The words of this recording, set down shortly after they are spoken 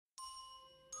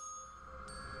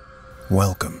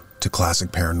Welcome to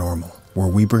Classic Paranormal, where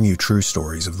we bring you true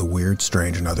stories of the weird,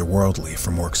 strange, and otherworldly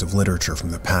from works of literature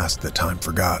from the past that time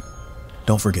forgot.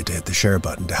 Don't forget to hit the share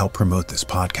button to help promote this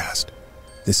podcast.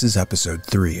 This is episode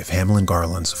 3 of Hamlin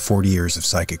Garland's 40 Years of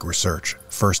Psychic Research,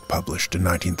 first published in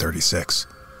 1936.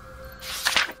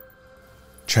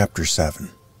 Chapter 7.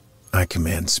 I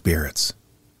Command Spirits.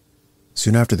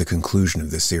 Soon after the conclusion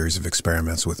of this series of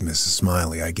experiments with Mrs.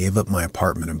 Smiley, I gave up my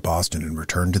apartment in Boston and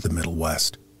returned to the Middle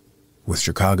West. With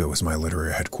Chicago as my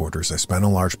literary headquarters, I spent a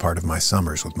large part of my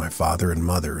summers with my father and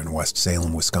mother in West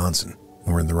Salem, Wisconsin,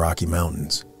 or in the Rocky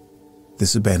Mountains.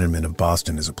 This abandonment of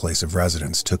Boston as a place of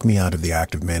residence took me out of the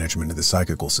active management of the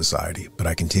Psychical Society, but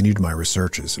I continued my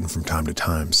researches and from time to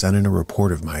time sent in a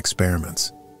report of my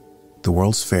experiments. The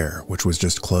World's Fair, which was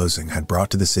just closing, had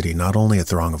brought to the city not only a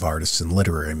throng of artists and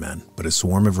literary men, but a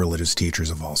swarm of religious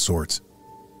teachers of all sorts.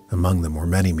 Among them were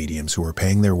many mediums who were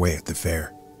paying their way at the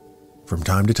fair. From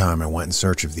time to time I went in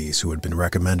search of these who had been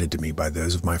recommended to me by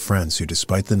those of my friends who,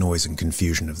 despite the noise and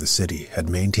confusion of the city, had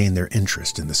maintained their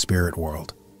interest in the spirit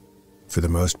world. For the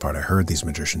most part, I heard these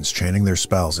magicians chanting their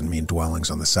spells in mean dwellings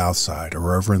on the south side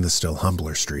or over in the still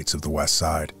humbler streets of the west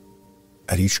side.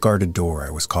 At each guarded door, I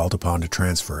was called upon to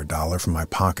transfer $1 from my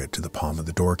pocket to the palm of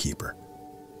the doorkeeper,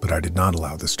 but I did not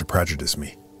allow this to prejudice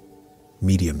me.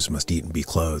 Mediums must eat and be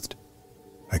clothed.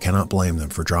 I cannot blame them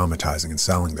for dramatizing and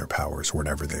selling their powers,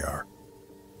 whatever they are.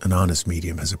 An honest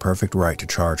medium has a perfect right to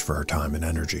charge for her time and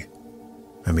energy.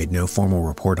 I made no formal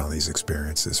report on these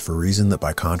experiences for reason that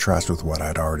by contrast with what I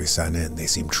had already sent in, they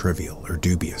seemed trivial or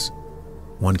dubious.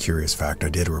 One curious fact I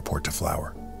did report to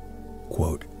Flower.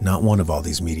 Quote, not one of all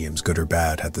these mediums, good or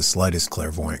bad, had the slightest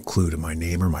clairvoyant clue to my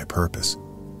name or my purpose.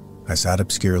 I sat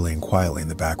obscurely and quietly in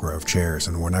the back row of chairs,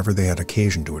 and whenever they had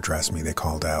occasion to address me, they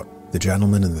called out, "The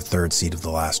gentleman in the third seat of the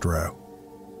last row."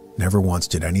 Never once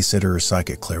did any sitter or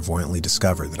psychic clairvoyantly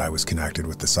discover that I was connected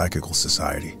with the Psychical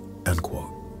Society. End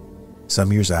quote.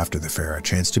 Some years after the fair, I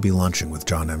chanced to be lunching with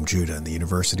John M. Judah in the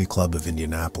University Club of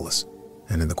Indianapolis,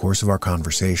 and in the course of our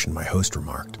conversation, my host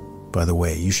remarked, "By the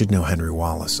way, you should know Henry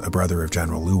Wallace, a brother of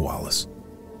General Lew Wallace.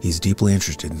 He's deeply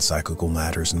interested in psychical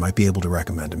matters and might be able to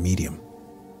recommend a medium."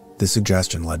 This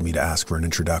suggestion led me to ask for an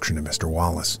introduction to Mr.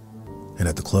 Wallace, and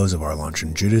at the close of our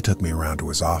luncheon, Judah took me around to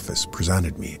his office,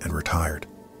 presented me, and retired.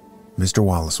 Mr.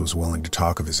 Wallace was willing to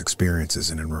talk of his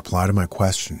experiences, and in reply to my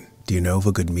question, "Do you know of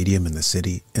a good medium in the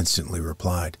city?" instantly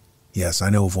replied, "Yes, I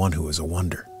know of one who is a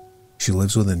wonder. She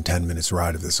lives within 10 minutes'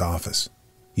 ride of this office.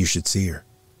 You should see her.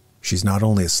 She's not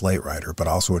only a slate writer, but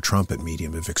also a trumpet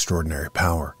medium of extraordinary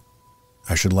power.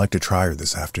 I should like to try her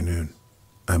this afternoon.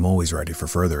 I'm always ready for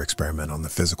further experiment on the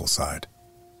physical side."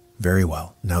 "Very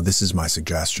well. Now this is my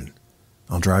suggestion.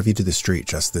 I'll drive you to the street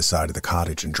just this side of the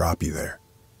cottage and drop you there.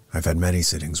 I've had many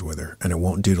sittings with her, and it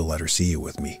won't do to let her see you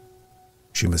with me.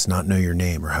 She must not know your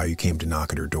name or how you came to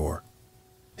knock at her door."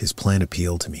 His plan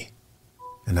appealed to me,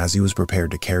 and as he was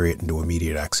prepared to carry it into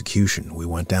immediate execution, we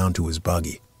went down to his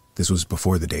buggy. This was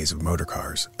before the days of motor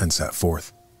cars, and set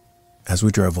forth. As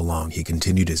we drove along, he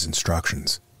continued his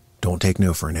instructions. "Don't take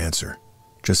no for an answer.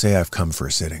 Just say I've come for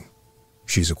a sitting.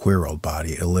 She's a queer old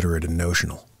body, illiterate and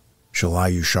notional. She'll eye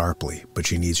you sharply, but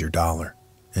she needs your $1,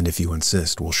 and if you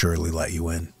insist, we'll surely let you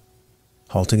in."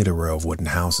 Halting at a row of wooden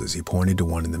houses, he pointed to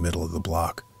one in the middle of the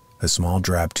block, a small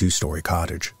drab 2-story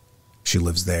cottage. "She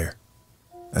lives there."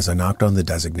 As I knocked on the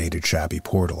designated shabby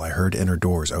portal, I heard inner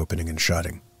doors opening and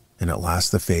shutting, and at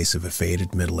last the face of a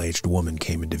faded middle-aged woman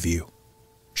came into view.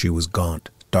 She was gaunt,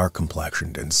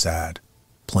 dark-complexioned, and sad,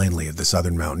 plainly of the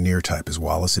southern mountaineer type as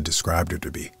Wallace had described her to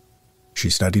be. She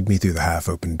studied me through the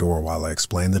half-open door while I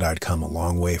explained that I'd come a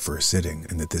long way for a sitting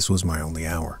and that this was my only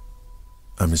hour.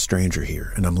 "I'm a stranger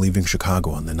here, and I'm leaving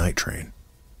Chicago on the night train."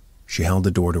 She held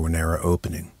the door to a narrow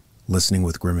opening, listening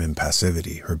with grim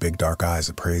impassivity, her big dark eyes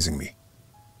appraising me.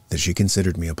 That she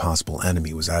considered me a possible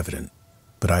enemy was evident,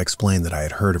 but I explained that I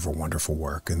had heard of her wonderful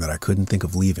work and that I couldn't think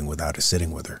of leaving without a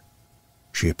sitting with her.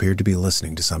 She appeared to be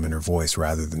listening to some inner voice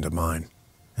rather than to mine,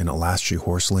 and at last she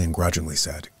hoarsely and grudgingly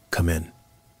said, "Come in."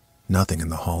 Nothing in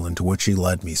the hall into which she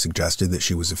led me suggested that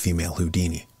she was a female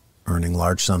Houdini, earning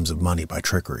large sums of money by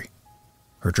trickery.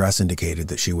 Her dress indicated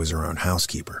that she was her own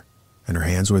housekeeper, and her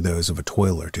hands were those of a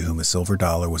toiler to whom a silver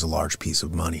 $1 was a large piece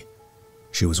of money.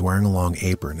 She was wearing a long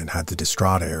apron and had the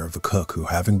distraught air of a cook who,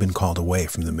 having been called away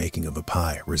from the making of a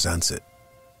pie, resents it.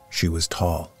 She was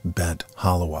tall, bent,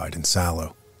 hollow-eyed, and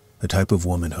sallow, the type of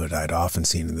womanhood I had often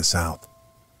seen in the South,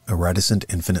 a reticent,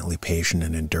 infinitely patient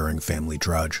and enduring family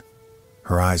drudge.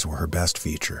 Her eyes were her best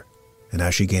feature, and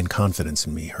as she gained confidence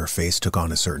in me, her face took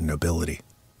on a certain nobility.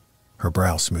 Her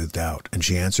brow smoothed out, and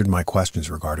she answered my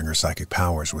questions regarding her psychic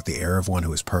powers with the air of one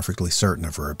who is perfectly certain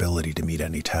of her ability to meet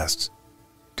any tests.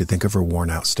 To think of her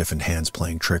worn-out, stiffened hands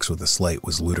playing tricks with a slate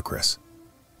was ludicrous.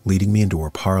 Leading me into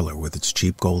her parlor with its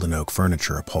cheap golden oak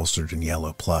furniture upholstered in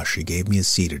yellow plush, she gave me a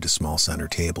seat at a small center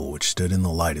table which stood in the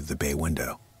light of the bay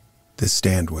window. This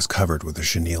stand was covered with a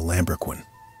chenille lambrequin,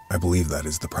 I believe that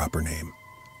is the proper name,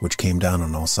 which came down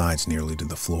on all sides nearly to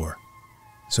the floor.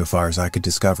 So far as I could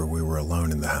discover, we were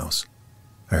alone in the house.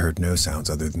 I heard no sounds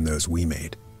other than those we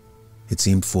made. It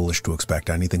seemed foolish to expect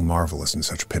anything marvelous in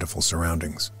such pitiful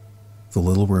surroundings. The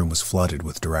little room was flooded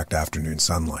with direct afternoon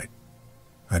sunlight.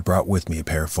 I'd brought with me a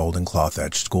pair of folding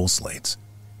cloth-edged school slates,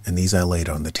 and these I laid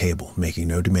on the table, making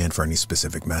no demand for any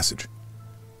specific message.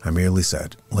 I merely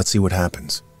said, "Let's see what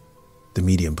happens." The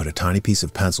medium put a tiny piece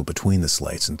of pencil between the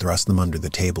slates and thrust them under the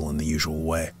table in the usual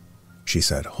way. She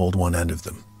said, "Hold one end of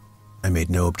them." I made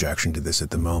no objection to this at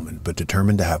the moment, but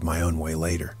determined to have my own way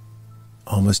later.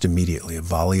 Almost immediately, a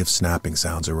volley of snapping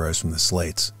sounds arose from the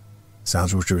slates,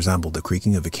 sounds which resembled the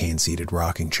creaking of a cane-seated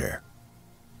rocking chair.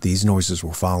 These noises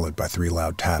were followed by 3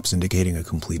 loud taps indicating a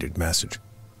completed message,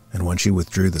 and when she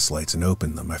withdrew the slates and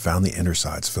opened them, I found the inner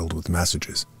sides filled with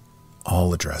messages,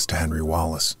 all addressed to Henry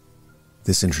Wallace.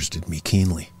 This interested me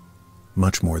keenly,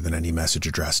 much more than any message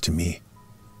addressed to me.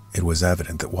 It was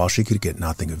evident that while she could get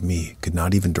nothing of me, could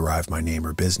not even derive my name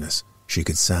or business, she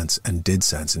could sense and did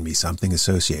sense in me something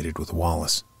associated with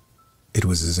Wallace. It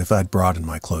was as if I'd brought in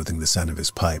my clothing the scent of his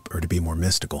pipe, or to be more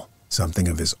mystical, something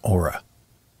of his aura.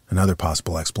 Another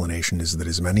possible explanation is that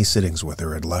his many sittings with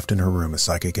her had left in her room a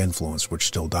psychic influence which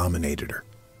still dominated her.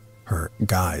 Her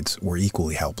guides were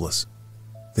equally helpless.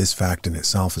 This fact in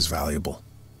itself is valuable.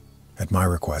 At my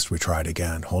request, we tried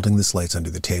again, holding the slates under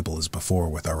the table as before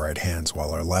with our right hands,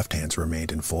 while our left hands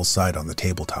remained in full sight on the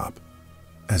tabletop.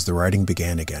 As the writing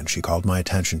began again, she called my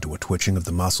attention to a twitching of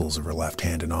the muscles of her left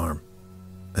hand and arm,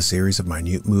 a series of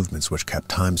minute movements which kept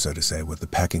time, so to say, with the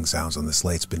pecking sounds on the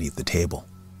slates beneath the table.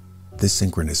 This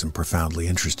synchronism profoundly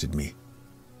interested me.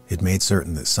 It made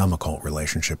certain that some occult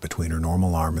relationship between her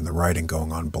normal arm and the writing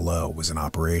going on below was in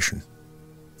operation.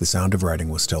 The sound of writing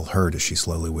was still heard as she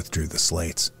slowly withdrew the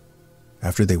slates.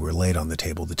 After they were laid on the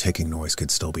table, the ticking noise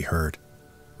could still be heard.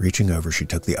 Reaching over, she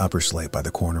took the upper slate by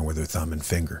the corner with her thumb and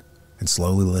finger, and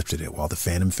slowly lifted it while the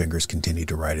phantom fingers continued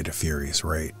to write at a furious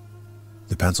rate.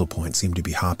 The pencil point seemed to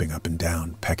be hopping up and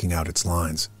down, pecking out its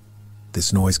lines.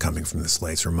 This noise coming from the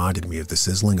slates reminded me of the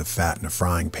sizzling of fat in a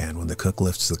frying pan when the cook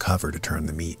lifts the cover to turn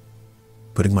the meat.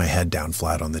 Putting my head down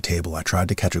flat on the table, I tried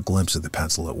to catch a glimpse of the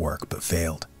pencil at work, but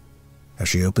failed. As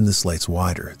she opened the slates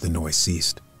wider, the noise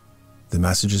ceased. The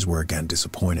messages were again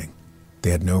disappointing.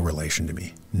 They had no relation to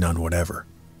me, none whatever.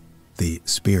 The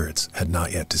spirits had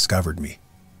not yet discovered me.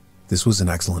 This was an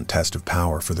excellent test of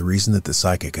power for the reason that the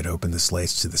psychic had opened the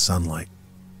slates to the sunlight.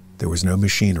 There was no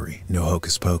machinery, no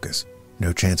hocus pocus,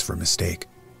 no chance for mistake.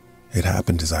 It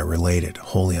happened as I related,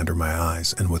 wholly under my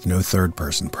eyes and with no third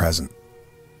person present.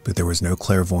 But there was no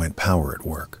clairvoyant power at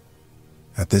work.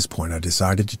 At this point, I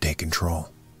decided to take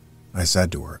control. I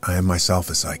said to her, "I am myself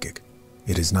a psychic.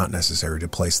 It is not necessary to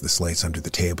place the slates under the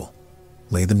table.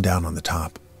 Lay them down on the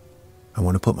top. I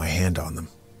want to put my hand on them."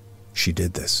 She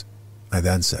did this. I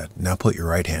then said, "Now put your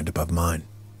right hand above mine."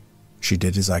 She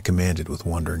did as I commanded with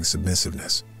wondering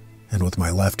submissiveness, and with my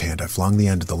left hand I flung the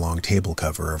end of the long table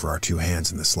cover over our 2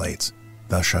 hands in the slates,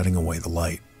 thus shutting away the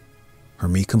light. Her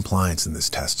meek compliance in this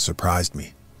test surprised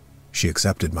me. She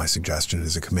accepted my suggestion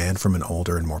as a command from an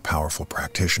older and more powerful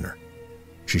practitioner.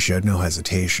 She showed no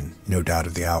hesitation, no doubt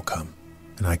of the outcome,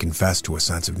 and I confessed to a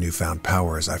sense of newfound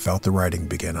power as I felt the writing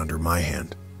begin under my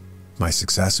hand. My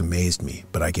success amazed me,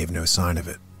 but I gave no sign of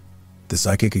it. The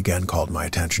psychic again called my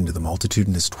attention to the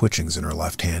multitudinous twitchings in her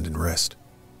left hand and wrist.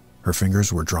 Her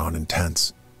fingers were drawn and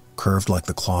tense, curved like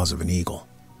the claws of an eagle,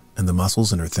 and the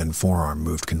muscles in her thin forearm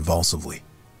moved convulsively.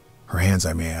 Her hands,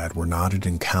 I may add, were knotted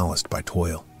and calloused by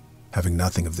toil, having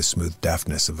nothing of the smooth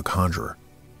deftness of a conjurer.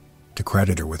 To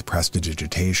credit her with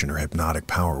prestidigitation or hypnotic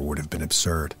power would have been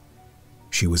absurd.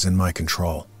 She was in my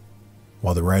control.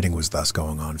 While the writing was thus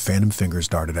going on, phantom fingers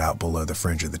darted out below the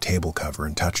fringe of the table cover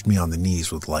and touched me on the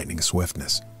knees with lightning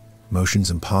swiftness,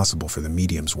 motions impossible for the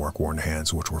medium's work-worn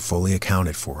hands which were fully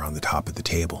accounted for on the top of the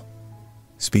table.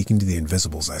 Speaking to the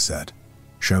invisibles, I said,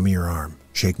 "Show me your arm,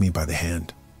 shake me by the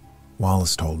hand."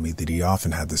 Wallace told me that he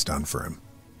often had this done for him,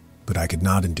 but I could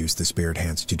not induce the spirit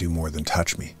hands to do more than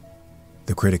touch me.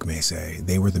 The critic may say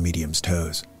they were the medium's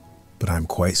toes, but I am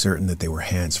quite certain that they were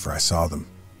hands, for I saw them.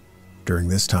 During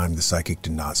this time, the psychic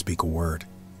did not speak a word.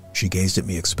 She gazed at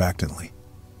me expectantly.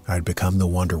 I had become the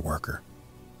wonder worker.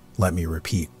 Let me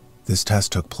repeat, this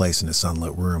test took place in a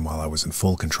sunlit room while I was in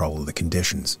full control of the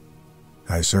conditions.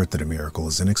 I assert that a miracle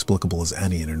as inexplicable as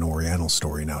any in an Oriental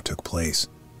story now took place.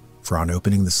 for on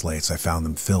opening the slates I found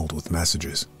them filled with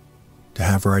messages. To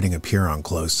have writing appear on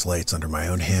closed slates under my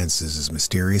own hands is as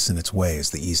mysterious in its way as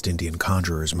the East Indian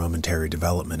conjurer's momentary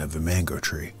development of a mango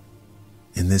tree.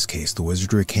 In this case, the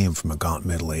wizardry came from a gaunt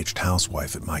middle-aged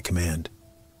housewife at my command.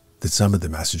 That some of the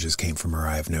messages came from her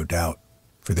I have no doubt,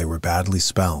 for they were badly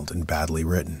spelled and badly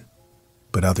written,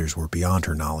 but others were beyond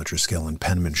her knowledge or skill in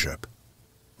penmanship.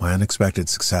 My unexpected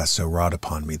success so wrought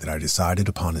upon me that I decided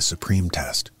upon a supreme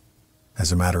test.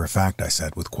 As a matter of fact, I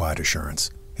said with quiet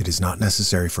assurance, it is not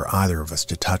necessary for either of us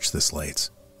to touch the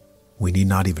slates. We need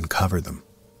not even cover them.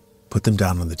 Put them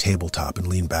down on the tabletop and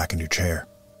lean back in your chair.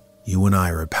 You and I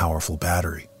are a powerful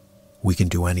battery. We can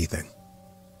do anything.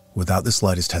 Without the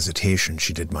slightest hesitation,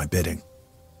 she did my bidding.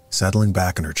 Settling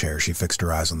back in her chair, she fixed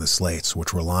her eyes on the slates,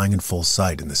 which were lying in full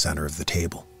sight in the center of the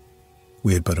table.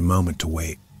 We had but a moment to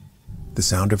wait. The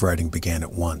sound of writing began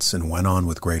at once and went on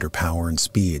with greater power and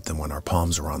speed than when our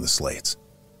palms were on the slates.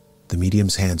 The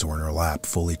medium's hands were in her lap,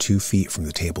 fully 2 feet from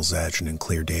the table's edge and in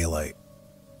clear daylight.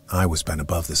 I was bent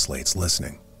above the slates,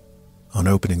 listening. On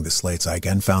opening the slates, I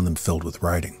again found them filled with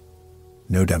writing.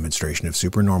 No demonstration of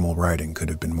supernormal writing could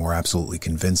have been more absolutely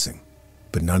convincing,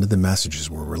 but none of the messages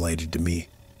were related to me.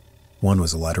 One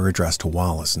was a letter addressed to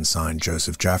Wallace and signed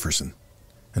Joseph Jefferson.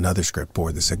 Another script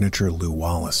bore the signature Lew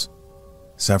Wallace.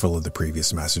 Several of the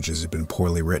previous messages had been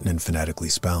poorly written and phonetically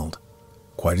spelled,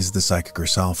 quite as the psychic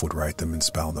herself would write them and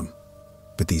spell them.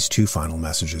 But these 2 final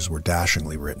messages were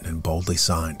dashingly written and boldly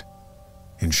signed.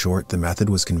 In short, the method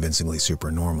was convincingly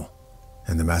supernormal,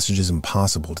 and the messages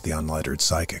impossible to the unlettered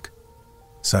psychic.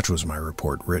 Such was my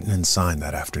report, written and signed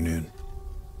that afternoon.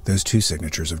 Those 2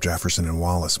 signatures of Jefferson and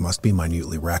Wallace must be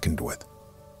minutely reckoned with.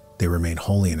 They remain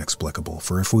wholly inexplicable,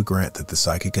 for if we grant that the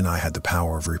psychic and I had the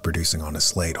power of reproducing on a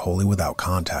slate wholly without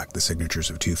contact the signatures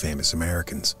of 2 famous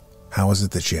Americans, how is it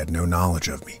that she had no knowledge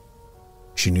of me?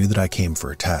 She knew that I came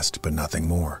for a test, but nothing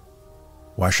more.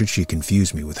 Why should she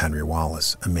confuse me with Henry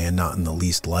Wallace, a man not in the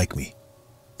least like me?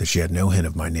 That she had no hint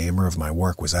of my name or of my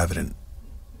work was evident.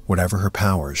 Whatever her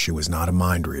powers, she was not a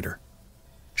mind reader.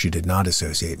 She did not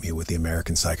associate me with the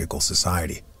American Psychical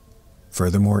Society.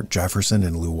 Furthermore, Jefferson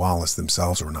and Lew Wallace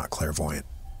themselves were not clairvoyant.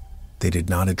 They did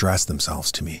not address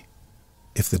themselves to me.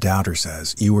 If the doubter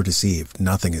says, "You were deceived,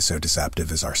 nothing is so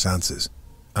deceptive as our senses,"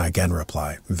 I again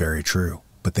reply, "Very true,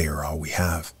 but they are all we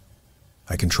have."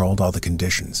 I controlled all the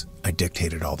conditions, I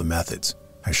dictated all the methods,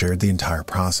 I shared the entire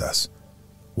process.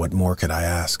 What more could I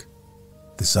ask?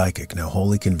 The psychic, now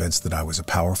wholly convinced that I was a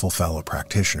powerful fellow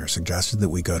practitioner, suggested that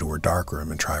we go to her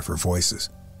darkroom and try for voices.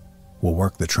 "We'll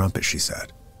work the trumpet," she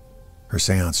said. Her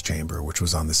seance chamber, which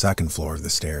was on the 2nd floor of the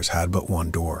stairs, had but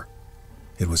one door.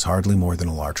 It was hardly more than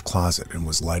a large closet and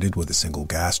was lighted with a single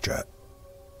gas jet.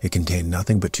 It contained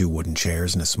nothing but 2 wooden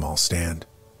chairs and a small stand.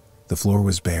 The floor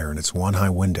was bare and its one high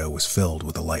window was filled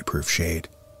with a light-proof shade.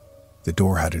 The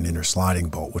door had an inner sliding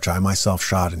bolt which I myself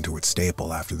shot into its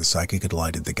staple after the psychic had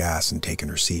lighted the gas and taken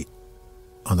her seat.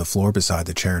 On the floor beside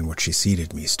the chair in which she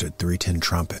seated me stood 3 tin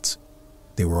trumpets.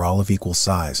 They were all of equal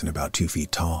size and about 2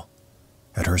 feet tall.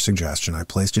 At her suggestion, I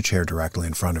placed a chair directly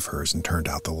in front of hers and turned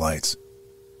out the lights.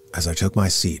 As I took my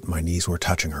seat, my knees were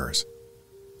touching hers.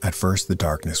 At first, the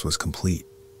darkness was complete,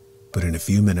 but in a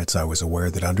few minutes I was aware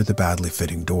that under the badly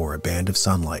fitting door a band of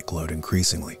sunlight glowed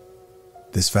increasingly.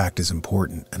 This fact is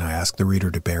important, and I ask the reader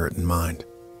to bear it in mind.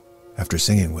 After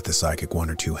singing with the psychic 1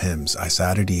 or 2 hymns, I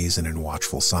sat at ease and in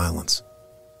watchful silence.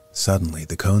 Suddenly,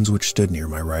 the cones which stood near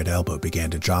my right elbow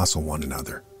began to jostle one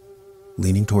another.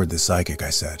 Leaning toward the psychic, I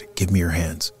said, "Give me your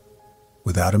hands."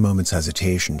 Without a moment's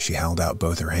hesitation, she held out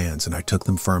both her hands, and I took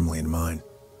them firmly in mine.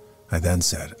 I then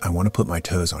said, "I want to put my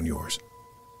toes on yours."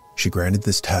 She granted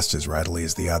this test as readily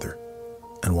as the other,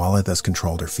 and while I thus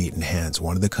controlled her feet and hands,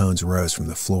 one of the cones rose from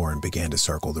the floor and began to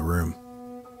circle the room.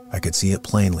 I could see it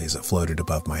plainly as it floated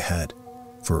above my head,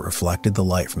 for it reflected the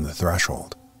light from the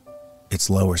threshold. Its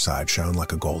lower side shone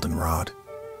like a golden rod.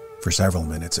 For several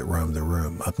minutes it roamed the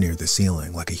room, up near the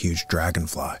ceiling like a huge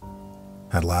dragonfly.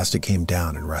 At last it came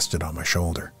down and rested on my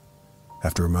shoulder.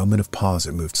 After a moment of pause,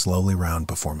 it moved slowly round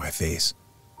before my face.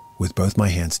 With both my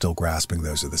hands still grasping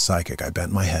those of the psychic, I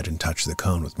bent my head and touched the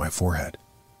cone with my forehead.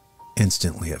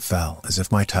 Instantly it fell, as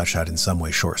if my touch had in some way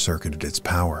short-circuited its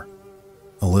power.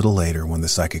 A little later, when the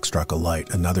psychic struck a light,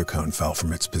 another cone fell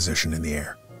from its position in the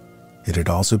air. It had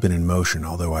also been in motion,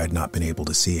 although I had not been able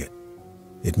to see it.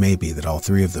 It may be that all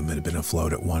 3 of them had been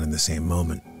afloat at one and the same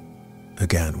moment.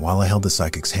 Again, while I held the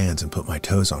psychic's hands and put my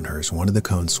toes on hers, one of the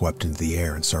cones swept into the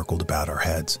air and circled about our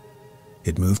heads.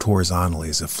 It moved horizontally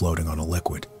as if floating on a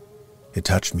liquid. It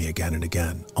touched me again and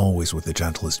again, always with the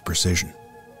gentlest precision.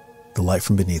 The light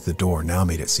from beneath the door now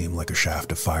made it seem like a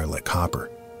shaft of firelit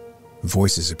copper.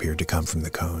 Voices appeared to come from the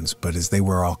cones, but as they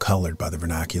were all colored by the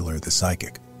vernacular of the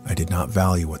psychic, I did not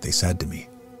value what they said to me.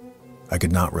 I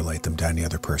could not relate them to any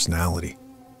other personality.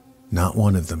 Not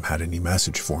one of them had any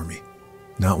message for me.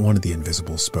 Not one of the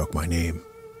invisibles spoke my name.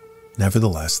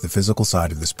 Nevertheless, the physical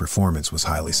side of this performance was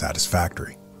highly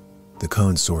satisfactory. The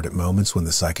cones soared at moments when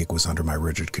the psychic was under my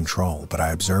rigid control, but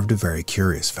I observed a very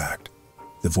curious fact.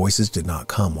 The voices did not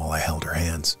come while I held her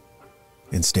hands.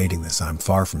 In stating this, I am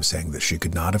far from saying that she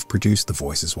could not have produced the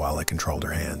voices while I controlled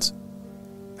her hands.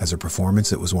 As a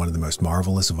performance, it was one of the most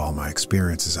marvelous of all my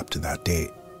experiences up to that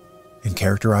date. In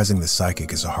characterizing the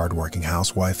psychic as a hard-working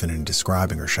housewife and in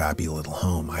describing her shabby little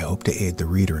home, I hope to aid the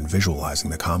reader in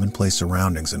visualizing the commonplace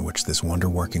surroundings in which this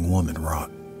wonder-working woman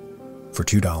wrought. For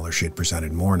 $2, she had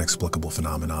presented more inexplicable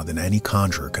phenomena than any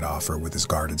conjurer could offer, with his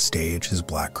guarded stage, his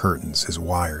black curtains, his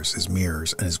wires, his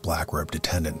mirrors, and his black-robed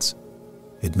attendants.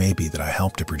 It may be that I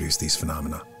helped to produce these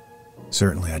phenomena.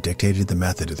 Certainly, I dictated the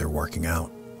method of their working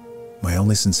out. My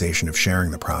only sensation of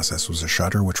sharing the process was a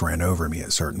shudder which ran over me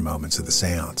at certain moments of the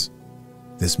seance.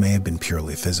 This may have been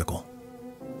purely physical.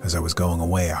 As I was going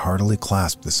away, I heartily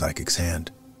clasped the psychic's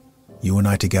hand. You and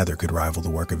I together could rival the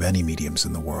work of any mediums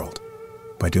in the world.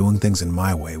 By doing things in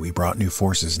my way, we brought new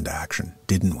forces into action,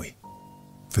 didn't we?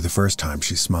 For the first time,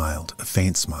 she smiled, a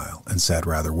faint smile, and said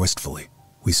rather wistfully,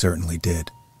 "We certainly did.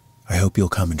 I hope you'll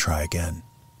come and try again.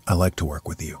 I like to work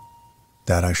with you."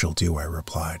 "That I shall do," I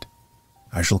replied.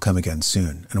 "I shall come again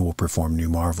soon, and will perform new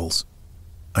marvels."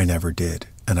 I never did,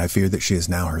 and I fear that she is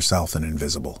now herself an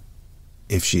invisible.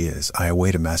 If she is, I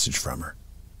await a message from her.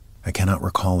 I cannot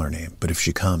recall her name, but if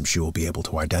she comes, she will be able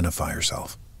to identify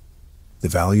herself. The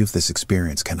value of this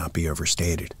experience cannot be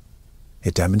overstated.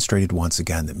 It demonstrated once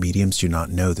again that mediums do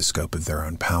not know the scope of their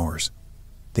own powers.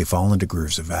 They fall into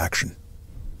grooves of action.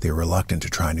 They are reluctant to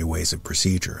try new ways of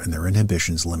procedure, and their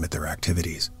inhibitions limit their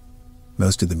activities.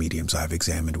 Most of the mediums I have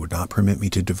examined would not permit me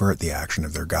to divert the action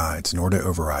of their guides, nor to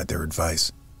override their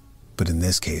advice. But in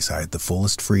this case, I had the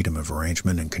fullest freedom of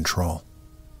arrangement and control.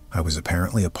 I was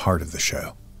apparently a part of the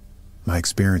show. My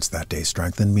experience that day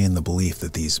strengthened me in the belief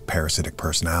that these parasitic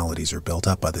personalities are built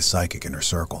up by the psychic inner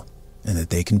circle, and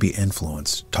that they can be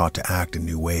influenced, taught to act in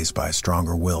new ways by a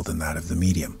stronger will than that of the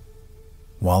medium.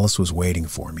 Wallace was waiting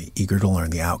for me, eager to learn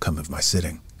the outcome of my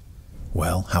sitting.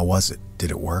 Well, how was it?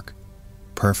 Did it work?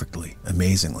 Perfectly,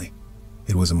 amazingly.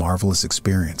 It was a marvelous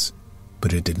experience,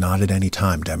 but it did not at any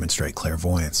time demonstrate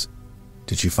clairvoyance.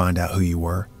 Did you find out who you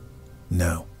were?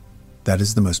 No. That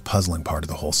is the most puzzling part of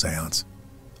the whole seance.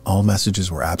 All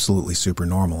messages were absolutely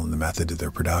supernormal in the method of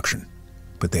their production,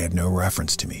 but they had no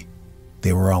reference to me.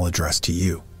 They were all addressed to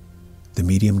you. The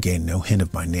medium gained no hint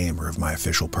of my name or of my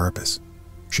official purpose.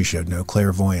 She showed no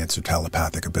clairvoyance or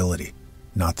telepathic ability,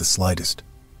 not the slightest.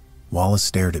 Wallace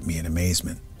stared at me in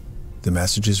amazement. The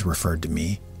messages referred to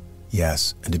me?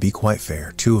 Yes, and to be quite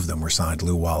fair, 2 of them were signed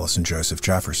Lou Wallace and Joseph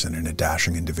Jefferson in a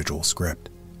dashing individual script,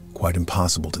 quite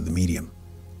impossible to the medium.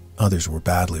 Others were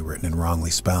badly written and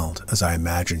wrongly spelled, as I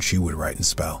imagined she would write and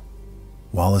spell.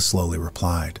 Wallace slowly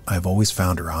replied, "I have always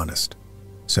found her honest."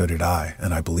 So did I,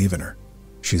 and I believe in her.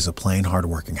 She is a plain,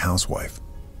 hard-working housewife.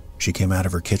 She came out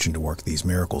of her kitchen to work these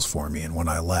miracles for me, and when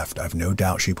I left, I've no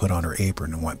doubt she put on her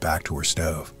apron and went back to her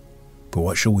stove. But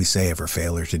what shall we say of her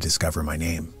failure to discover my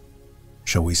name?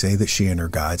 Shall we say that she and her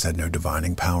guides had no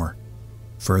divining power?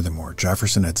 Furthermore,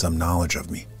 Jefferson had some knowledge of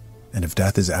me, and if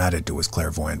death is added to his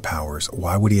clairvoyant powers,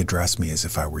 why would he address me as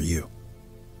if I were you?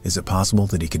 Is it possible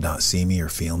that he could not see me or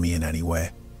feel me in any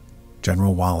way?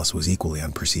 General Wallace was equally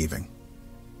unperceiving.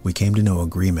 We came to no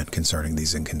agreement concerning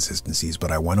these inconsistencies,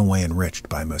 but I went away enriched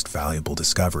by a most valuable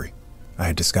discovery. I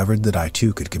had discovered that I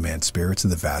too could command spirits of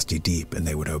the vasty deep, and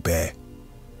they would obey.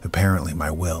 Apparently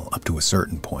my will, up to a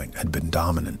certain point, had been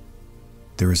dominant.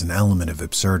 There is an element of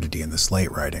absurdity in the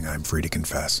slate writing, I am free to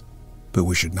confess, but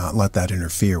we should not let that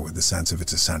interfere with the sense of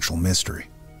its essential mystery.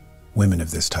 Women of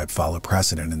this type follow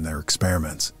precedent in their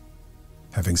experiments.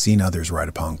 Having seen others write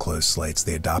upon closed slates,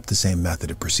 they adopt the same method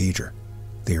of procedure.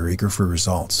 They are eager for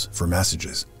results, for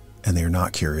messages, and they are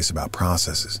not curious about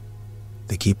processes.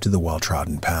 They keep to the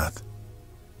well-trodden path.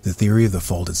 The theory of the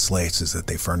folded slates is that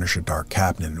they furnish a dark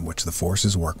cabinet in which the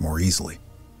forces work more easily.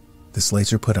 The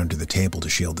slates are put under the table to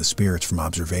shield the spirits from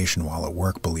observation while at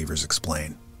work, believers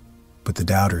explain. But the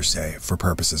doubters say, for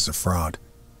purposes of fraud.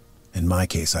 In my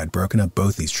case, I had broken up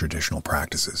both these traditional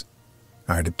practices.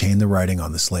 I had obtained the writing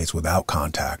on the slates without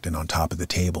contact and on top of the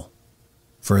table.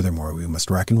 Furthermore, we must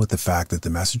reckon with the fact that the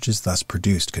messages thus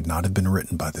produced could not have been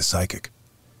written by the psychic.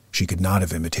 She could not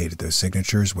have imitated those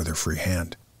signatures with her free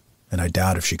hand, and I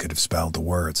doubt if she could have spelled the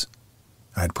words.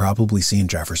 I had probably seen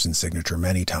Jefferson's signature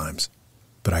many times,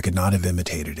 but I could not have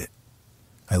imitated it.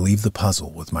 I leave the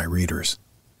puzzle with my readers.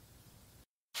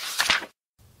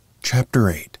 Chapter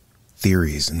 8.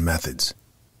 Theories and Methods.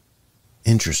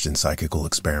 Interest in psychical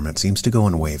experiment seems to go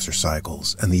in waves or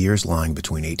cycles, and the years lying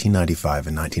between 1895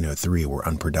 and 1903 were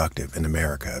unproductive in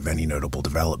America of any notable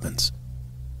developments.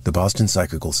 The Boston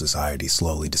Psychical Society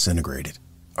slowly disintegrated.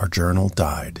 Our journal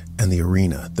died, and the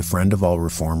arena, the friend of all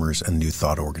reformers and new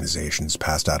thought organizations,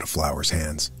 passed out of Flower's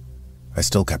hands. I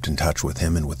still kept in touch with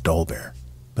him and with Dolbear,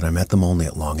 but I met them only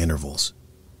at long intervals.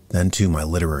 Then, too, my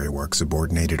literary work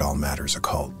subordinated all matters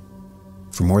occult.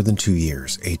 For more than 2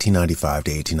 years, 1895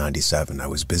 to 1897, I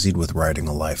was busied with writing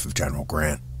a life of General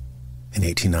Grant. In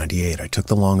 1898, I took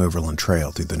the long overland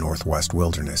trail through the Northwest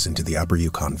Wilderness into the Upper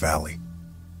Yukon Valley.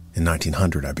 In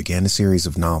 1900, I began a series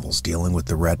of novels dealing with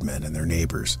the Red Men and their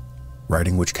neighbors,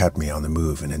 writing which kept me on the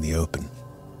move and in the open.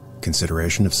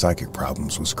 Consideration of psychic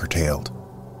problems was curtailed.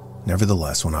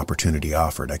 Nevertheless, when opportunity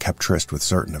offered, I kept tryst with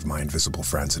certain of my invisible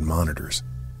friends and monitors.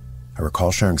 I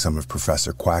recall sharing some of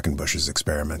Professor Quackenbush's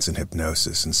experiments in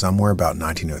hypnosis, and somewhere about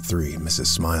 1903, Mrs.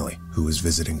 Smiley, who was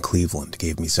visiting Cleveland,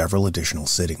 gave me several additional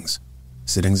sittings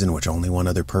in which only one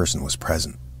other person was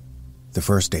present. The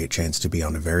first date chanced to be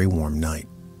on a very warm night,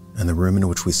 and the room in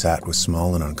which we sat was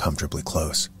small and uncomfortably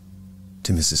close.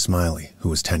 To Mrs. Smiley, who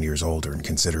was 10 years older and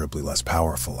considerably less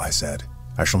powerful, I said,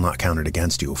 "I shall not count it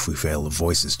against you if we fail of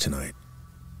voices tonight."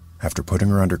 After putting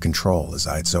her under control, as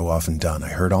I had so often done, I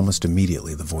heard almost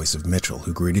immediately the voice of Mitchell,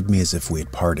 who greeted me as if we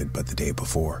had parted but the day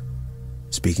before.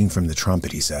 Speaking from the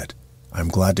trumpet, he said, "I am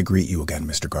glad to greet you again,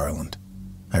 Mr. Garland.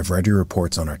 I have read your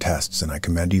reports on our tests, and I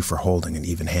commend you for holding an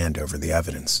even hand over the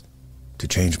evidence. To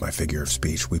change my figure of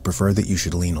speech, we prefer that you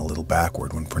should lean a little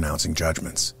backward when pronouncing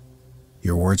judgments.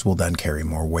 Your words will then carry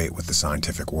more weight with the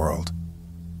scientific world."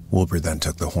 Wilbur then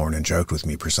took the horn and joked with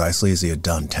me precisely as he had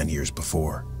done 10 years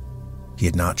before. He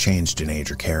had not changed in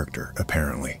age or character,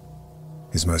 apparently.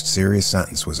 His most serious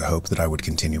sentence was a hope that I would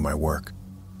continue my work.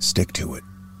 "Stick to it.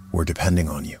 We're depending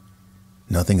on you."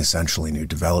 Nothing essentially new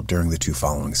developed during the 2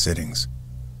 following sittings.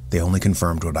 They only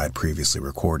confirmed what I had previously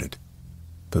recorded.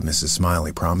 But Mrs.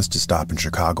 Smiley promised to stop in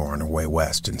Chicago on her way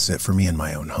west and sit for me in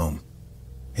my own home.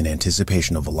 In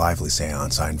anticipation of a lively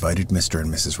seance, I invited Mr.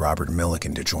 and Mrs. Robert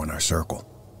Milliken to join our circle.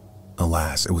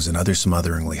 Alas, it was another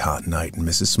smotheringly hot night, and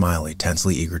Mrs. Smiley,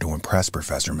 tensely eager to impress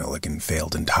Professor Milliken,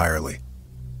 failed entirely.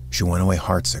 She went away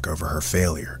heartsick over her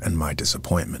failure and my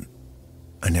disappointment.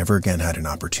 I never again had an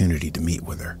opportunity to meet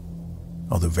with her.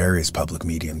 Although various public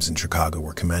mediums in Chicago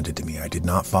were commended to me, I did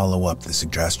not follow up the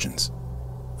suggestions.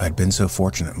 I had been so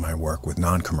fortunate in my work with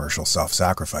non-commercial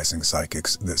self-sacrificing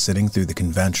psychics that sitting through the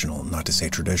conventional, not to say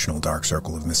traditional, dark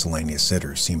circle of miscellaneous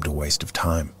sitters seemed a waste of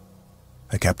time.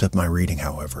 I kept up my reading,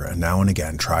 however, and now and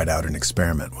again tried out an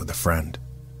experiment with a friend.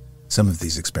 Some of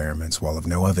these experiments, while of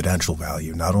no evidential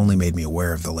value, not only made me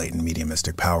aware of the latent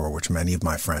mediumistic power which many of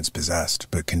my friends possessed,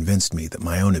 but convinced me that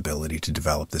my own ability to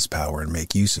develop this power and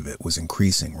make use of it was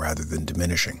increasing rather than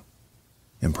diminishing.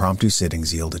 Impromptu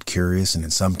sittings yielded curious and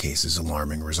in some cases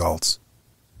alarming results.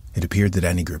 It appeared that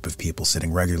any group of people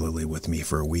sitting regularly with me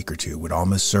for a week or two would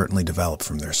almost certainly develop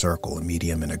from their circle a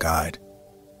medium and a guide.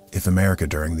 If America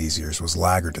during these years was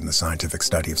laggard in the scientific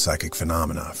study of psychic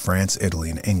phenomena, France, Italy,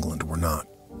 and England were not,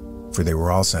 for they were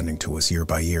all sending to us year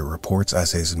by year reports,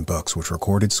 essays, and books which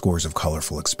recorded scores of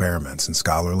colorful experiments in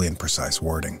scholarly and precise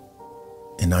wording.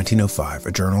 In 1905,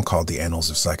 a journal called the Annals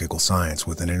of Psychical Science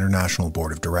with an international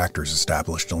board of directors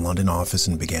established a London office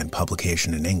and began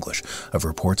publication in English of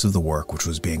reports of the work which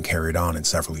was being carried on in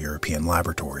several European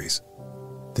laboratories.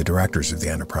 The directors of the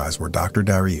enterprise were Dr.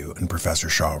 Darieux and Professor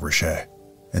Charles Richet,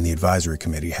 and the advisory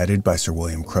committee headed by Sir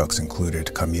William Crookes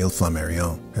included Camille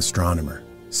Flammarion, astronomer,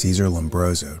 Cesar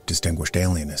Lombroso, distinguished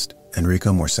alienist,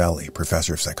 Enrico Morselli,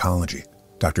 professor of psychology,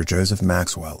 Dr. Joseph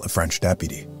Maxwell, a French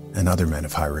deputy, and other men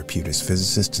of high repute as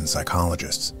physicists and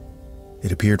psychologists.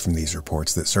 It appeared from these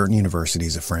reports that certain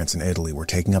universities of France and Italy were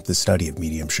taking up the study of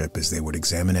mediumship as they would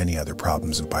examine any other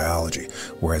problems of biology,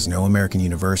 whereas no American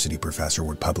university professor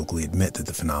would publicly admit that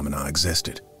the phenomena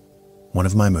existed. One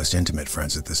of my most intimate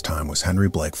friends at this time was Henry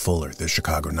Blake Fuller, the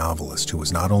Chicago novelist, who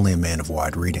was not only a man of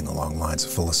wide reading along lines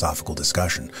of philosophical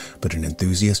discussion, but an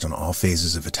enthusiast on all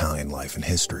phases of Italian life and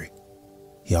history.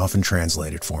 He often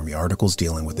translated for me articles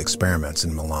dealing with experiments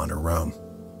in Milan or Rome.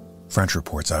 French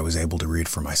reports I was able to read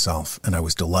for myself, and I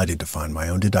was delighted to find my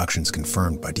own deductions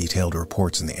confirmed by detailed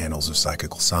reports in the Annals of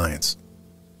Psychical Science.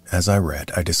 As I read,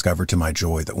 I discovered to my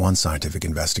joy that one scientific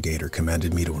investigator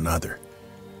commended me to another.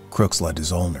 Crookes led to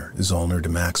Zollner, Zollner to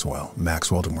Maxwell,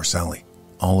 Maxwell to Morselli,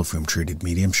 all of whom treated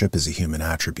mediumship as a human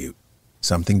attribute,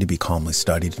 something to be calmly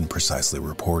studied and precisely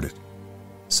reported.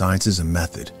 Science is a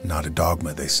method, not a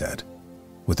dogma, they said.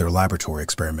 With their laboratory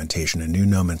experimentation, a new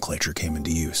nomenclature came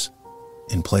into use.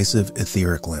 In place of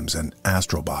etheric limbs and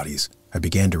astral bodies, I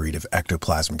began to read of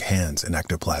ectoplasmic hands and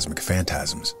ectoplasmic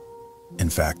phantasms. In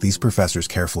fact, these professors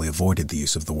carefully avoided the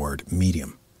use of the word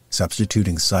medium,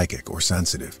 substituting psychic or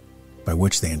sensitive, by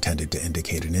which they intended to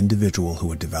indicate an individual who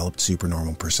had developed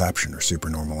supernormal perception or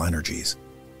supernormal energies.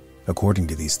 According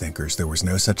to these thinkers, there was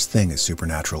no such thing as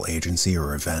supernatural agency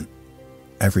or event.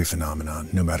 Every phenomenon,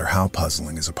 no matter how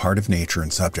puzzling, is a part of nature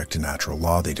and subject to natural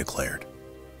law, they declared.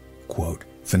 Quote,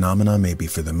 "Phenomena may be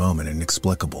for the moment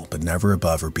inexplicable, but never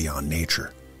above or beyond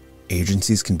nature.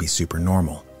 Agencies can be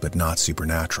supernormal, but not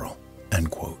supernatural."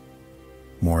 End quote.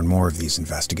 More and more of these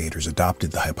investigators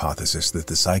adopted the hypothesis that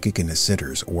the psychic and his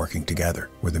sitters working together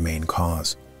were the main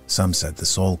cause, some said the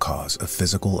sole cause, of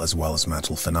physical as well as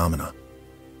mental phenomena.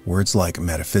 Words like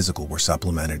metaphysical were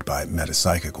supplemented by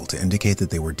metapsychical to indicate that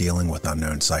they were dealing with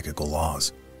unknown psychical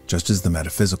laws, just as the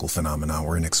metaphysical phenomena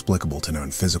were inexplicable to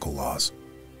known physical laws.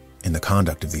 In the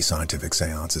conduct of these scientific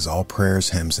seances, all prayers,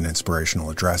 hymns, and inspirational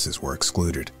addresses were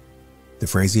excluded. The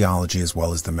phraseology as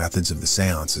well as the methods of the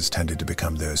seances tended to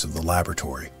become those of the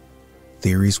laboratory.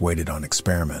 Theories waited on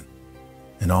experiment.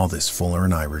 In all this, Fuller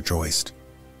and I rejoiced.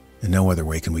 In no other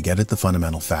way can we get at the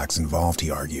fundamental facts involved, he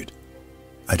argued.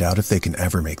 I doubt if they can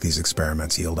ever make these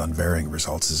experiments yield unvarying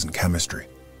results as in chemistry,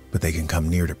 but they can come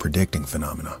near to predicting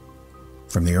phenomena.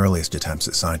 From the earliest attempts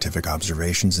at scientific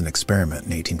observations and experiment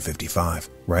in 1855,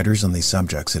 writers on these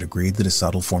subjects had agreed that a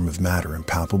subtle form of matter,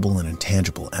 impalpable and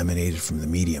intangible, emanated from the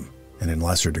medium, and in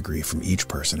lesser degree from each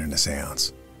person in a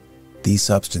seance. These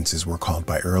substances were called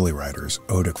by early writers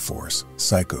odic force,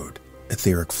 psychode,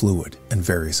 etheric fluid, and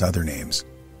various other names.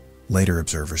 Later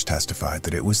observers testified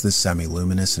that it was this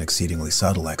semi-luminous and exceedingly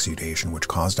subtle exudation which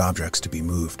caused objects to be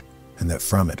moved, and that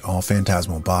from it all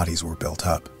phantasmal bodies were built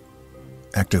up.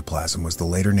 Ectoplasm was the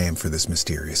later name for this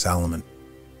mysterious element.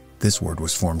 This word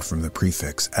was formed from the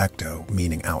prefix ecto,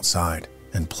 meaning outside,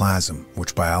 and plasm,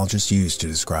 which biologists use to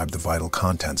describe the vital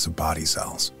contents of body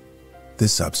cells.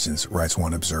 This substance, writes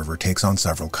one observer, takes on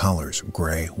several colors,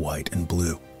 gray, white, and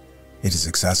blue. It is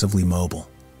excessively mobile.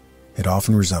 It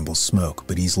often resembles smoke,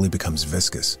 but easily becomes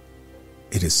viscous.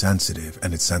 It is sensitive,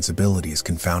 and its sensibility is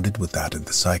confounded with that of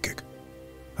the psychic.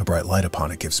 A bright light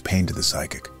upon it gives pain to the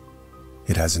psychic.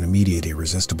 It has an immediate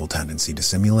irresistible tendency to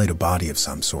simulate a body of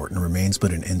some sort and remains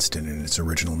but an instant in its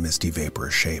original misty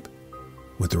vaporous shape.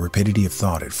 With the rapidity of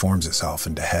thought, it forms itself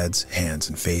into heads, hands,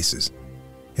 and faces.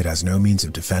 It has no means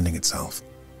of defending itself.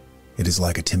 It is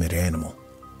like a timid animal.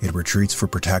 It retreats for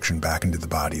protection back into the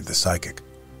body of the psychic.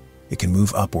 It can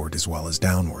move upward as well as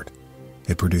downward.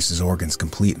 It produces organs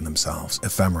complete in themselves,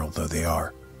 ephemeral though they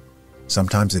are.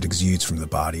 Sometimes it exudes from the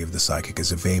body of the psychic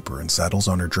as a vapor and settles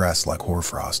on her dress like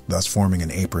hoarfrost, thus forming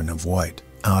an apron of white,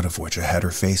 out of which a head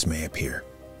or face may appear.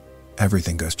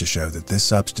 Everything goes to show that this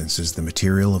substance is the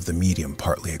material of the medium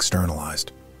partly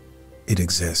externalized. It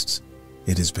exists.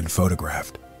 It has been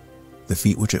photographed. The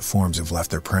feet which it forms have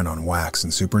left their print on wax,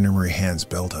 and supernumerary hands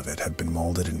built of it have been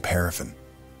molded in paraffin.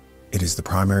 It is the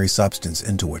primary substance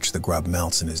into which the grub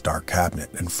melts in his dark cabinet,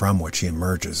 and from which he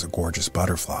emerges a gorgeous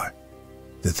butterfly.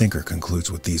 The thinker concludes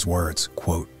with these words,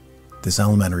 quote, "This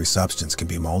elementary substance can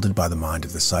be molded by the mind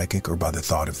of the psychic or by the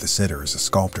thought of the sitter as a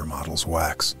sculptor models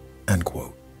wax." End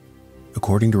quote.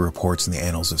 According to reports in the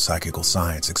Annals of Psychical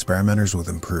Science, experimenters with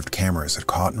improved cameras had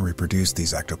caught and reproduced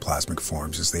these ectoplasmic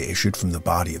forms as they issued from the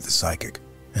body of the psychic,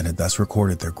 and had thus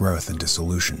recorded their growth and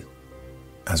dissolution.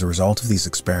 As a result of these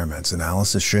experiments,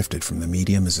 analysis shifted from the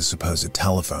medium as a supposed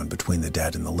telephone between the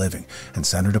dead and the living, and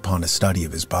centered upon a study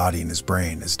of his body and his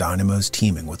brain as dynamos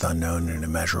teeming with unknown and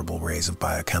immeasurable rays of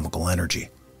biochemical energy.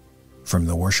 From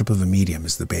the worship of a medium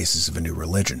as the basis of a new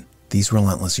religion, these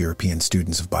relentless European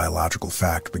students of biological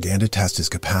fact began to test his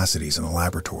capacities in a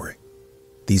laboratory.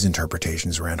 These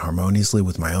interpretations ran harmoniously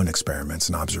with my own experiments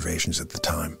and observations at the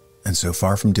time, and so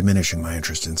far from diminishing my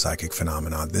interest in psychic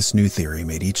phenomena, this new theory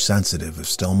made each sensitive of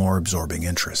still more absorbing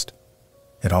interest.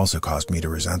 It also caused me to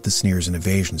resent the sneers and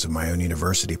evasions of my own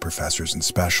university professors and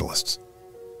specialists.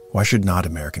 Why should not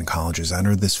American colleges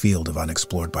enter this field of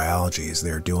unexplored biology as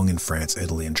they are doing in France,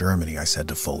 Italy, and Germany, I said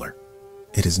to Fuller.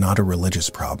 It is not a religious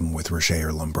problem with Rocher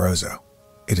or Lombroso.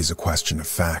 It is a question of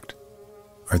fact.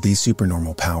 Are these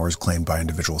supernormal powers claimed by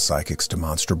individual psychics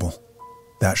demonstrable?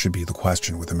 That should be the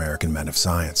question with American men of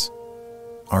science.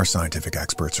 Our scientific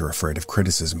experts are afraid of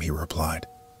criticism, he replied.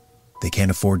 They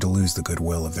can't afford to lose the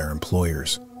goodwill of their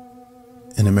employers.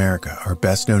 In America, our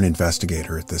best-known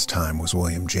investigator at this time was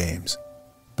William James,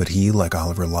 but he, like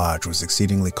Oliver Lodge, was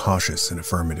exceedingly cautious in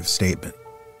affirmative statement.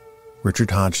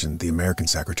 Richard Hodgson, the American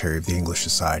Secretary of the English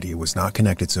Society, was not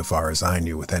connected so far as I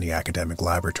knew with any academic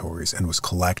laboratories and was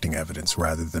collecting evidence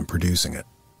rather than producing it.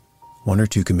 1 or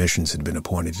 2 commissions had been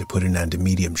appointed to put an end to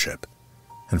mediumship,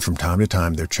 and from time to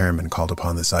time their chairman called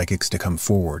upon the psychics to come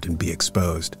forward and be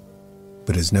exposed.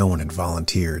 But as no one had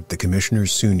volunteered, the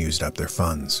commissioners soon used up their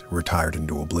funds, retired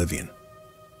into oblivion.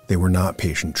 They were not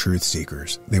patient truth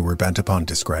seekers, they were bent upon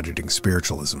discrediting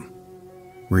spiritualism.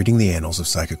 Reading the annals of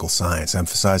psychical science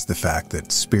emphasized the fact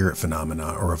that spirit phenomena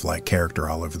are of like character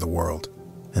all over the world,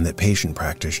 and that patient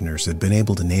practitioners had been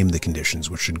able to name the conditions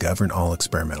which should govern all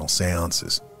experimental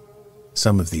seances.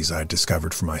 Some of these I had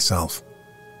discovered for myself.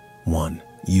 1.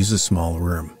 Use a small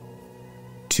room.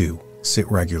 2. Sit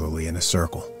regularly in a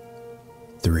circle.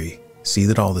 3. See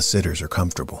that all the sitters are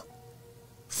comfortable.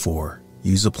 4.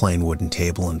 Use a plain wooden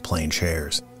table and plain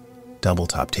chairs.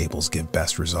 Double-top tables give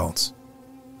best results.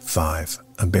 5.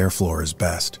 A bare floor is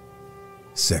best.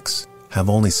 6. Have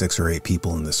only 6 or 8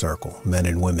 people in the circle, men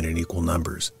and women in equal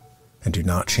numbers, and do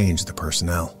not change the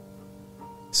personnel.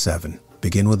 7.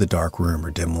 Begin with a dark room or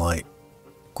dim light.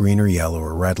 Green or yellow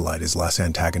or red light is less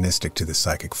antagonistic to the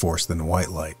psychic force than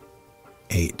white light.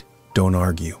 8. Don't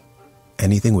argue.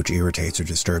 Anything which irritates or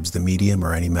disturbs the medium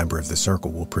or any member of the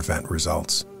circle will prevent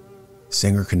results.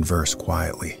 Sing or converse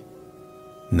quietly.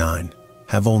 9.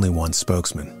 Have only one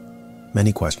spokesman.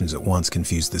 Many questions at once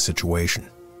confuse the situation.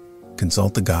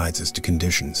 Consult the guides as to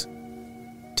conditions.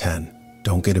 10.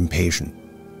 Don't get impatient.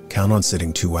 Count on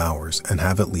sitting 2 hours and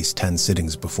have at least 10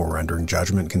 sittings before rendering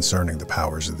judgment concerning the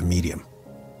powers of the medium.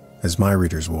 As my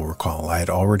readers will recall, I had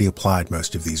already applied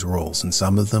most of these rules, and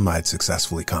some of them I had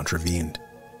successfully contravened.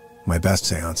 My best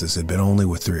seances had been only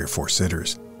with 3 or 4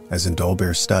 sitters, as in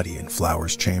Dolbear's study and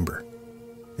Flower's chamber.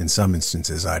 In some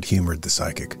instances I had humored the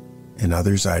psychic. In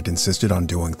others I had insisted on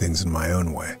doing things in my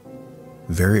own way.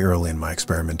 Very early in my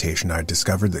experimentation I had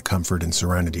discovered that comfort and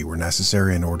serenity were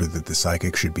necessary in order that the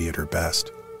psychic should be at her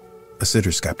best. A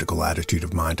sitter's skeptical attitude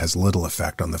of mind has little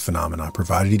effect on the phenomena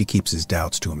provided he keeps his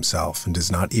doubts to himself and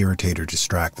does not irritate or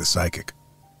distract the psychic.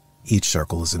 Each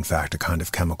circle is in fact a kind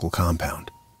of chemical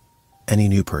compound. Any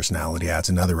new personality adds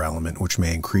another element which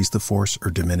may increase the force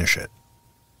or diminish it.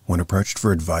 When approached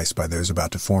for advice by those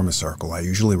about to form a circle, I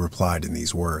usually replied in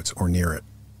these words, or near it.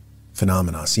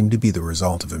 Phenomena seem to be the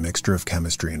result of a mixture of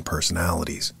chemistry and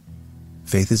personalities.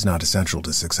 Faith is not essential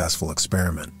to successful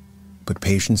experiment, but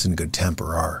patience and good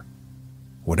temper are.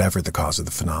 Whatever the cause of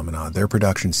the phenomena, their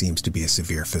production seems to be a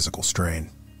severe physical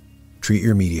strain. Treat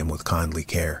your medium with kindly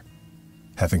care.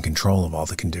 Having control of all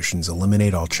the conditions,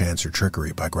 eliminate all chance or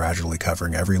trickery by gradually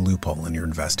covering every loophole in your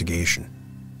investigation.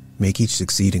 Make each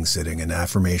succeeding sitting an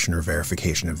affirmation or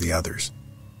verification of the others.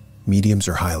 Mediums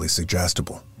are highly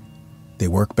suggestible. They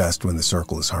work best when the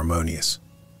circle is harmonious.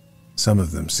 Some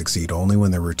of them succeed only when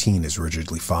their routine is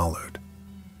rigidly followed.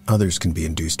 Others can be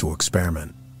induced to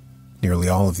experiment. Nearly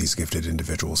all of these gifted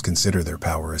individuals consider their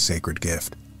power a sacred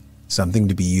gift, something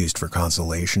to be used for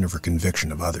consolation or for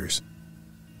conviction of others.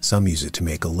 Some use it to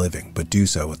make a living, but do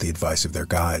so at the advice of their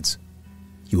guides.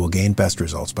 You will gain best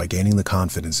results by gaining the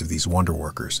confidence of these wonder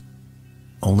workers.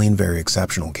 Only in very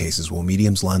exceptional cases will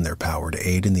mediums lend their power to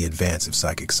aid in the advance of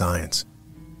psychic science.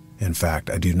 In fact,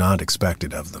 I do not expect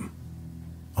it of them.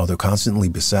 Although constantly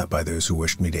beset by those who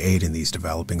wished me to aid in these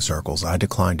developing circles, I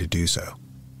declined to do so.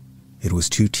 It was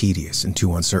too tedious and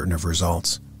too uncertain of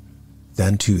results.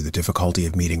 Then, too, the difficulty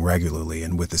of meeting regularly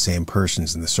and with the same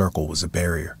persons in the circle was a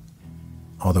barrier.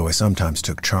 Although I sometimes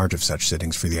took charge of such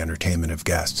sittings for the entertainment of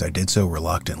guests, I did so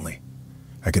reluctantly.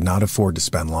 I could not afford to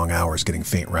spend long hours getting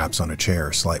faint raps on a chair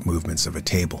or slight movements of a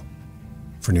table.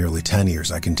 For nearly 10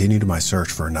 years, I continued my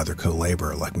search for another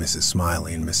co-laborer like Mrs.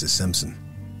 Smiley and Mrs. Simpson,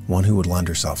 one who would lend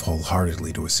herself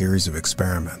wholeheartedly to a series of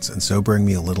experiments and so bring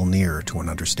me a little nearer to an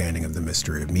understanding of the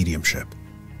mystery of mediumship.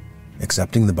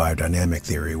 Accepting the biodynamic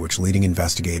theory which leading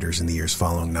investigators in the years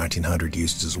following 1900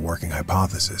 used as a working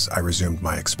hypothesis, I resumed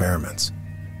my experiments.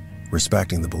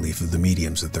 Respecting the belief of the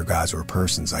mediums that their guides were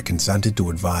persons, I consented to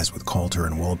advise with Coulter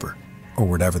and Wilbur, or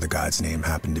whatever the guide's name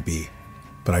happened to be,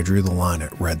 but I drew the line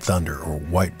at Red Thunder or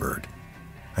White Bird.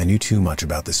 I knew too much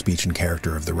about the speech and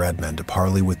character of the Red Men to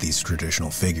parley with these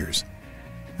traditional figures.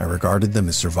 I regarded them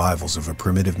as survivals of a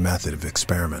primitive method of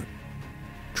experiment.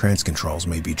 Trance controls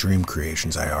may be dream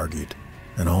creations, I argued,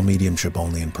 and all mediumship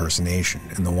only impersonation,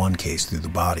 in the one case through the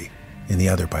body, in the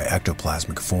other by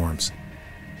ectoplasmic forms.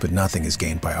 But nothing is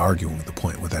gained by arguing the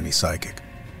point with any psychic.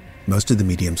 Most of the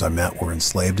mediums I met were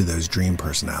enslaved to those dream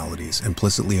personalities,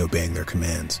 implicitly obeying their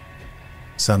commands.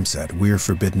 Some said, "We are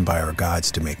forbidden by our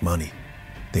guides to make money.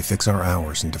 They fix our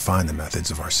hours and define the methods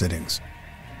of our sittings."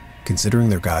 Considering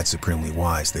their guides supremely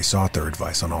wise, they sought their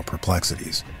advice on all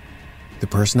perplexities. The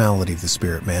personality of the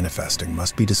spirit manifesting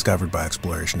must be discovered by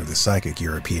exploration of the psychic,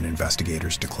 European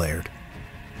investigators declared.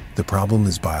 The problem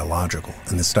is biological,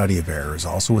 and the study of error is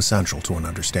also essential to an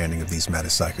understanding of these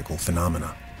metapsychical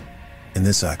phenomena. In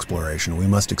this exploration, we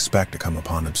must expect to come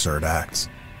upon absurd acts.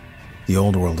 The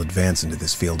old world advance into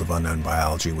this field of unknown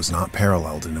biology was not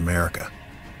paralleled in America.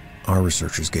 Our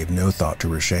researchers gave no thought to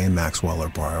Richet, Maxwell, or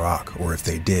Breuer, or if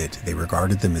they did, they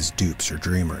regarded them as dupes or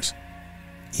dreamers.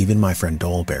 Even my friend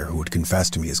Dolbear, who had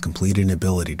confessed to me his complete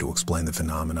inability to explain the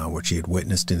phenomena which he had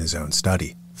witnessed in his own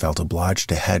study, felt obliged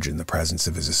to hedge in the presence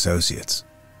of his associates.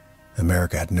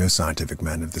 America had no scientific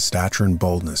men of the stature and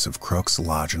boldness of Crookes,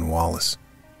 Lodge, and Wallace.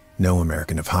 No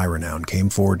American of high renown came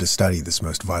forward to study this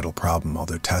most vital problem,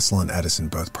 although Tesla and Edison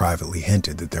both privately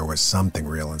hinted that there was something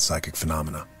real in psychic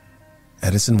phenomena.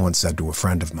 Edison once said to a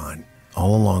friend of mine,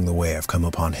 "All along the way I've come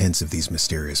upon hints of these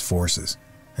mysterious forces,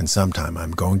 and sometime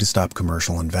I'm going to stop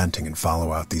commercial inventing and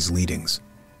follow out these leadings."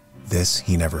 This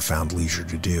he never found leisure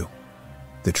to do.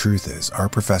 The truth is, our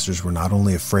professors were not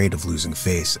only afraid of losing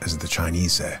face, as the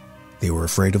Chinese say, they were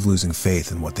afraid of losing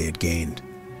faith in what they had gained.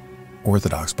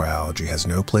 Orthodox biology has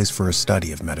no place for a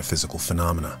study of metaphysical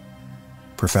phenomena.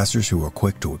 Professors who are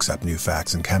quick to accept new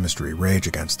facts in chemistry rage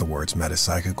against the words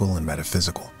metapsychical and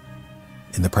metaphysical.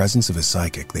 In the presence of a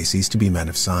psychic, they cease to be men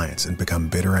of science and become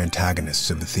bitter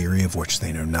antagonists of a theory of which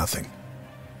they know nothing.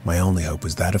 My only hope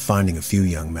was that of finding a few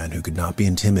young men who could not be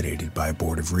intimidated by a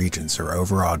board of regents or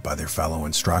overawed by their fellow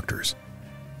instructors.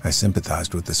 I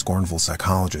sympathized with the scornful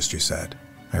psychologist who said,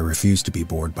 "I refuse to be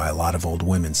bored by a lot of old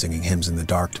women singing hymns in the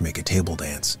dark to make a table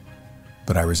dance."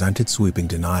 But I resented sweeping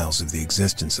denials of the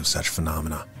existence of such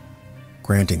phenomena.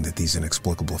 Granting that these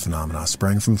inexplicable phenomena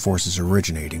sprang from forces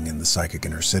originating in the psychic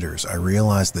inner sitters, I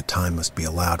realized that time must be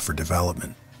allowed for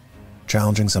development.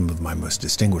 Challenging some of my most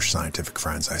distinguished scientific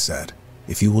friends, I said,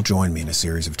 "If you will join me in a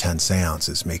series of 10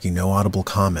 seances, making no audible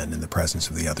comment in the presence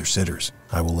of the other sitters,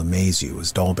 I will amaze you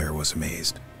as Dolbear was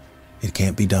amazed. It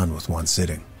can't be done with one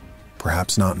sitting.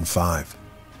 Perhaps not in 5,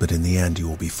 but in the end you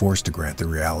will be forced to grant the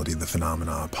reality of the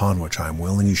phenomena upon which I am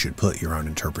willing you should put your own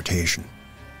interpretation."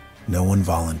 No one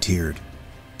volunteered.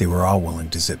 They were all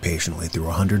willing to sit patiently through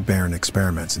 100 barren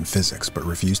experiments in physics, but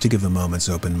refused to give a moment's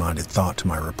open-minded thought to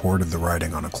my report of the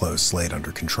writing on a closed slate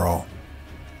under control.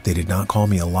 They did not call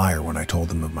me a liar when I told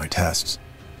them of my tests,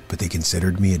 but they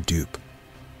considered me a dupe.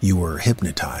 "You were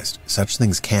hypnotized. Such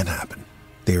things can't happen.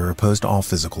 They are opposed to all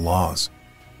physical laws,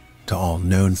 to all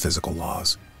known physical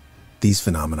laws. These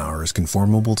phenomena are as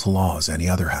conformable to law as any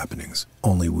other happenings,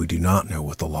 only we do not know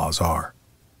what the laws are."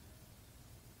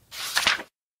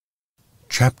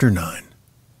 Chapter 9.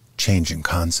 Changing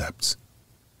Concepts.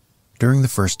 During the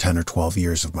first 10 or 12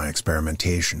 years of my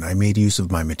experimentation, I made use of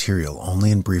my material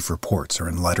only in brief reports or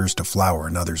in letters to Flower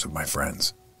and others of my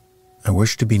friends. I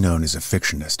wished to be known as a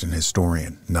fictionist and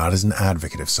historian, not as an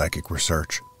advocate of psychic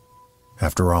research.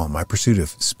 After all, my pursuit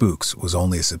of spooks was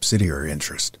only a subsidiary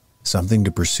interest, something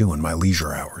to pursue in my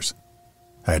leisure hours.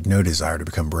 I had no desire to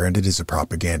become branded as a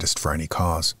propagandist for any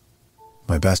cause.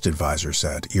 My best advisor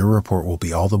said, "Your report will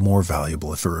be all the more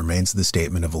valuable if it remains the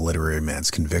statement of a literary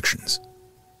man's convictions."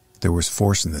 There was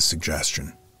force in this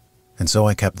suggestion, and so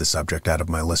I kept the subject out of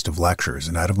my list of lectures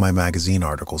and out of my magazine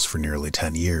articles for nearly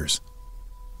 10 years.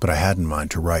 But I had in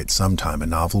mind to write sometime a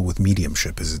novel with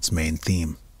mediumship as its main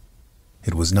theme.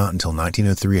 It was not until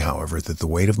 1903, however, that the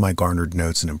weight of my garnered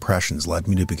notes and impressions led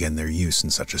me to begin their use in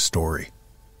such a story.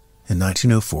 In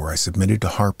 1904, I submitted to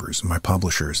Harper's, my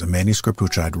publishers, a manuscript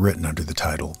which I had written under the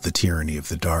title, The Tyranny of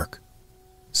the Dark.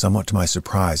 Somewhat to my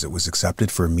surprise, it was accepted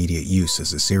for immediate use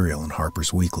as a serial in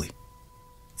Harper's Weekly.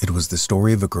 It was the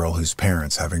story of a girl whose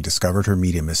parents, having discovered her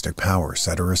mediumistic power,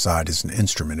 set her aside as an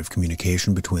instrument of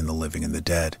communication between the living and the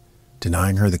dead,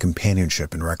 denying her the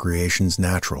companionship and recreations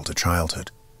natural to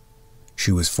childhood.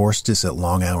 She was forced to sit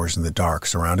long hours in the dark,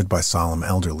 surrounded by solemn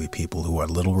elderly people who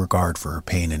had little regard for her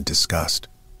pain and disgust.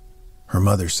 Her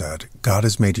mother said, "God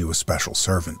has made you a special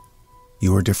servant.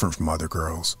 You are different from other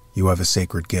girls. You have a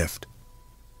sacred gift."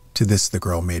 To this the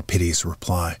girl made piteous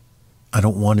reply, "I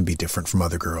don't want to be different from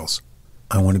other girls.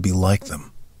 I want to be like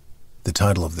them." The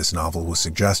title of this novel was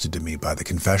suggested to me by the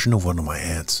confession of one of my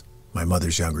aunts, my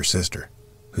mother's younger sister,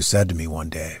 who said to me one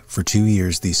day, "For 2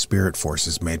 years these spirit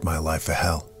forces made my life a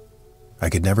hell." I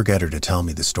could never get her to tell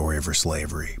me the story of her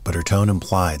slavery, but her tone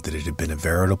implied that it had been a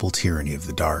veritable tyranny of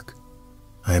the dark.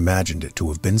 I imagined it to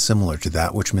have been similar to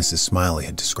that which Mrs. Smiley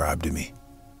had described to me.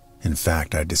 In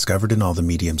fact, I had discovered in all the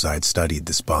mediums I had studied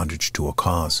this bondage to a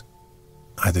cause.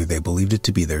 Either they believed it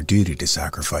to be their duty to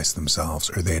sacrifice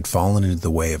themselves, or they had fallen into the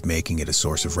way of making it a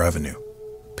source of revenue,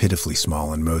 pitifully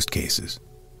small in most cases.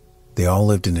 They all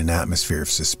lived in an atmosphere of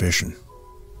suspicion.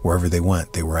 Wherever they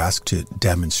went, they were asked to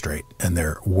demonstrate, and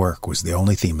their work was the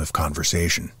only theme of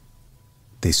conversation.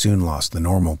 They soon lost the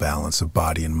normal balance of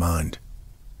body and mind.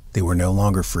 They were no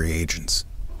longer free agents.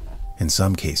 In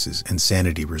some cases,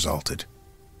 insanity resulted.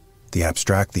 The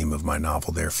abstract theme of my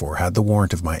novel, therefore, had the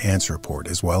warrant of my answer report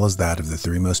as well as that of the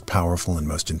three most powerful and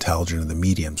most intelligent of the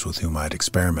mediums with whom I had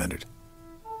experimented.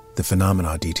 The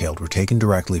phenomena detailed were taken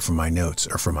directly from my notes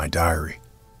or from my diary.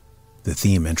 The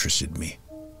theme interested me.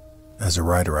 As a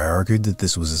writer, I argued that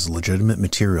this was as legitimate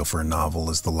material for a novel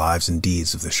as the lives and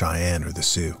deeds of the Cheyenne or the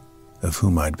Sioux, of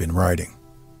whom I had been writing.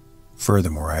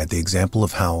 Furthermore, I had the example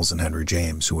of Howells and Henry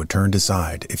James, who had turned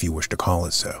aside, if you wish to call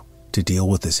it so, to deal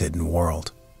with this hidden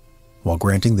world. While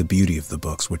granting the beauty of the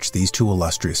books which these two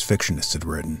illustrious fictionists had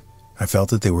written, I felt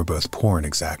that they were both poor in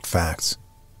exact facts.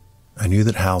 I knew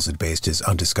that Howells had based his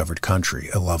Undiscovered Country,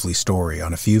 a lovely story,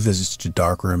 on a few visits to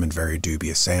darkroom and very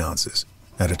dubious seances,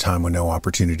 at a time when no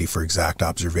opportunity for exact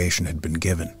observation had been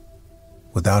given.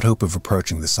 Without hope of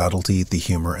approaching the subtlety, the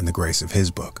humor, and the grace of his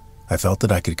book, I felt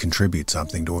that I could contribute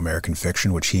something to American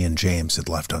fiction which he and James had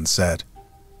left unsaid.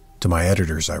 To my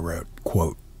editors I wrote,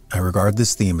 quote, "I regard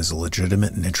this theme as a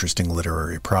legitimate and interesting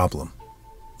literary problem.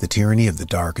 The Tyranny of the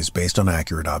Dark is based on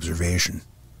accurate observation.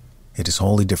 It is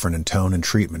wholly different in tone and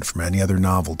treatment from any other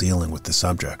novel dealing with the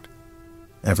subject.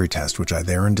 Every test which I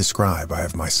therein describe I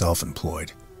have myself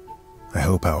employed. I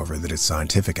hope, however, that its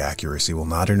scientific accuracy will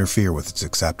not interfere with its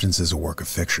acceptance as a work of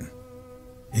fiction.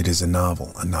 It is a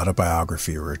novel and not a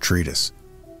biography or a treatise.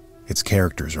 Its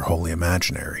characters are wholly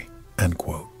imaginary." End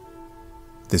quote.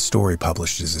 This story,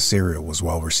 published as a serial, was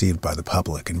well received by the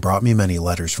public and brought me many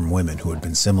letters from women who had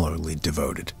been similarly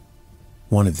devoted.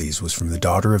 One of these was from the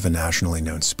daughter of a nationally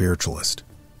known spiritualist.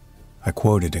 I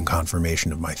quoted in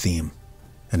confirmation of my theme,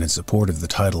 and in support of the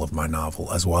title of my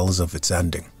novel as well as of its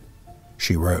ending.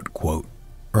 She wrote, quote,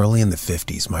 "Early in the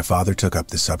 50s, my father took up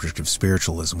the subject of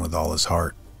spiritualism with all his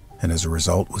heart, and as a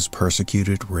result was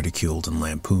persecuted, ridiculed, and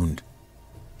lampooned.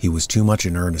 He was too much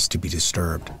in earnest to be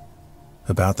disturbed.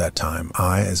 About that time,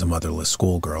 I, as a motherless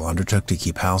schoolgirl, undertook to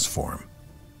keep house for him.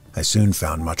 I soon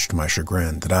found, much to my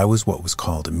chagrin, that I was what was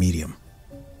called a medium.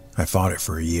 I fought it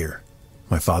for a year,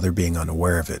 my father being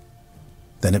unaware of it.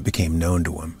 Then it became known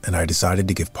to him, and I decided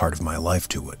to give part of my life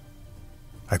to it.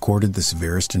 I courted the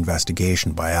severest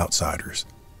investigation by outsiders.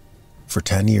 For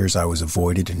 10 years I was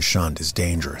avoided and shunned as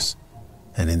dangerous,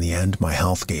 and in the end my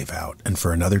health gave out, and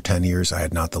for another 10 years I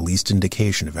had not the least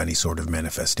indication of any sort of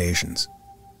manifestations.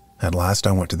 At last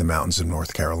I went to the mountains of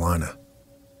North Carolina.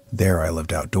 There I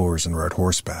lived outdoors and rode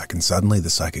horseback, and suddenly the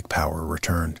psychic power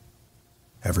returned.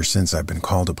 Ever since I've been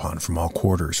called upon from all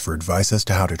quarters for advice as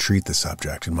to how to treat the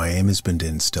subject, and my aim has been to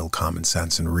instill common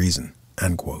sense and reason."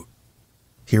 End quote.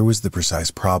 Here was the precise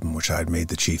problem which I had made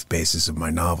the chief basis of my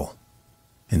novel.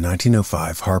 In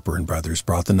 1905, Harper & Brothers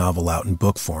brought the novel out in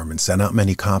book form and sent out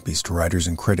many copies to writers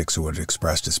and critics who had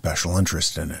expressed a special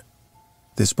interest in it.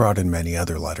 This brought in many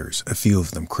other letters, a few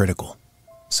of them critical,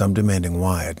 some demanding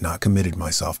why I had not committed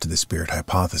myself to the spirit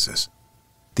hypothesis.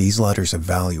 These letters have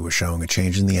value as showing a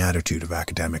change in the attitude of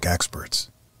academic experts.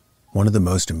 One of the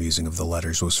most amusing of the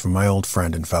letters was from my old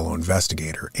friend and fellow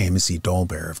investigator, Amos E.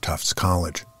 Dolbear of Tufts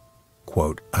College.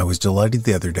 Quote, "I was delighted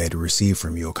the other day to receive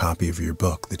from you a copy of your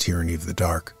book, The Tyranny of the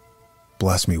Dark.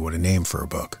 Bless me, what a name for a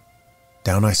book.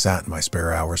 Down I sat in my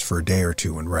spare hours for a day or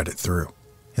two and read it through,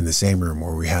 in the same room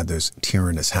where we had those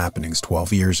tyrannous happenings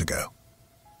 12 years ago.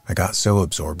 I got so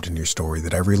absorbed in your story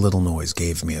that every little noise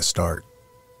gave me a start.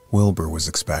 Wilbur was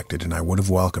expected, and I would have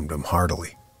welcomed him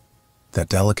heartily. That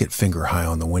delicate finger high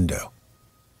on the window,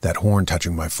 that horn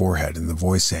touching my forehead and the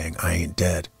voice saying, 'I ain't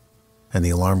dead,' and the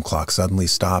alarm clock suddenly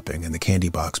stopping and the candy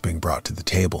box being brought to the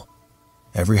table.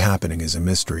 Every happening is a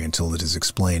mystery until it is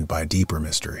explained by a deeper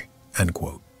mystery." End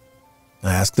quote.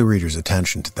 I ask the reader's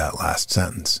attention to that last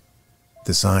sentence.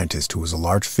 The scientist who was a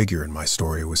large figure in my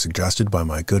story was suggested by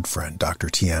my good friend Dr.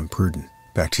 T.M. Pruden,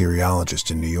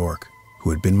 bacteriologist in New York, who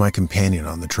had been my companion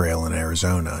on the trail in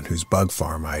Arizona and whose bug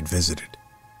farm I had visited.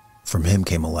 From him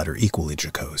came a letter equally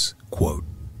jocose, quote,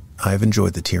 "I have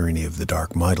enjoyed The Tyranny of the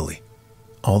Dark mightily,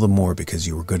 all the more because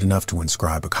you were good enough to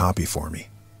inscribe a copy for me.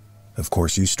 Of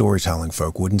course, you storytelling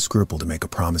folk wouldn't scruple to make a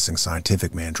promising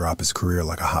scientific man drop his career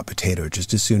like a hot potato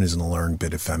just as soon as an alluring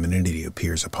bit of femininity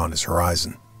appears upon his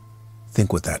horizon.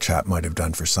 Think what that chap might have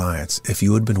done for science if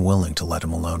you had been willing to let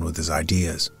him alone with his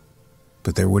ideas.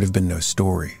 But there would have been no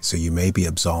story, so you may be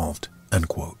absolved." End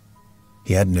quote.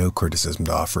 He had no criticism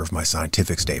to offer of my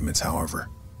scientific statements, however.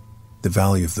 The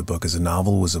value of the book as a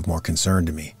novel was of more concern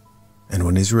to me, and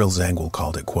when Israel Zangwill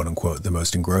called it quote-unquote the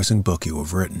most engrossing book you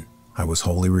have written, I was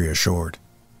wholly reassured.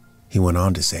 He went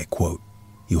on to say, quote,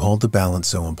 You hold the balance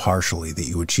so impartially that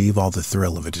you achieve all the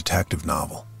thrill of a detective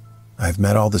novel. I have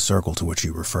met all the circle to which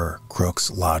you refer,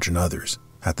 Crooks, Lodge, and others,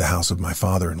 at the house of my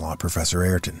father-in-law, Professor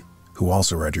Ayrton, who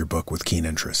also read your book with keen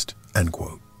interest." End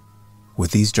quote.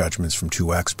 With these judgments from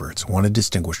two experts, one a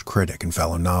distinguished critic and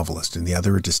fellow novelist and the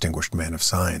other a distinguished man of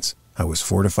science, I was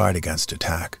fortified against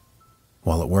attack.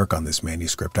 While at work on this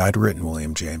manuscript, I had written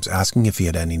William James asking if he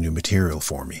had any new material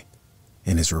for me.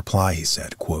 In his reply, he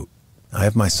said, quote, "I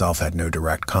have myself had no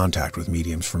direct contact with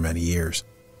mediums for many years,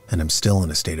 and am still in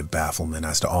a state of bafflement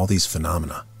as to all these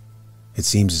phenomena. It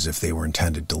seems as if they were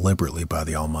intended deliberately by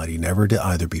the Almighty never to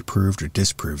either be proved or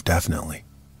disproved definitely.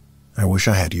 I wish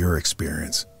I had your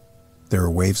experience. There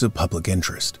are waves of public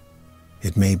interest.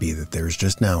 It may be that there is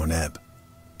just now an ebb,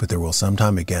 but there will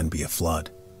sometime again be a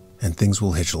flood, and things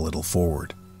will hitch a little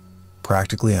forward.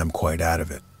 Practically, I'm quite out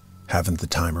of it. Haven't the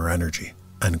time or energy."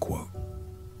 End quote.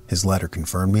 His letter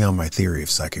confirmed me on my theory of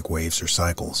psychic waves or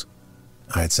cycles.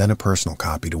 I had sent a personal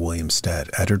copy to William Stead,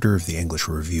 editor of the English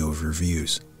Review of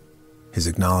Reviews. His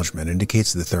acknowledgement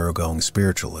indicates the thoroughgoing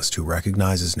spiritualist who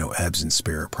recognizes no ebbs in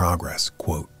spirit progress.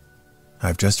 Quote,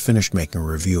 "I've just finished making a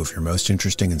review of your most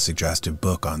interesting and suggestive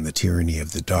book on the tyranny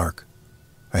of the dark.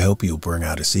 I hope you'll bring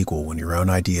out a sequel when your own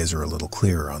ideas are a little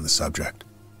clearer on the subject.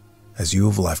 As you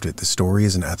have left it, the story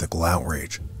is an ethical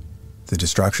outrage. The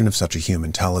destruction of such a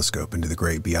human telescope into the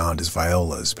great beyond as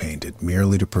Viola is painted,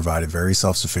 merely to provide a very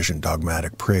self-sufficient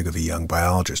dogmatic prig of a young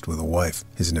biologist with a wife,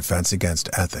 is an offense against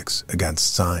ethics,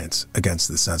 against science, against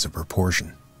the sense of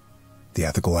proportion. The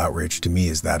ethical outrage to me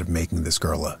is that of making this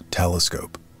girl a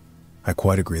telescope. I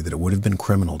quite agree that it would have been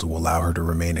criminal to allow her to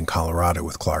remain in Colorado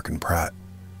with Clark and Pratt,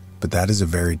 but that is a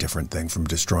very different thing from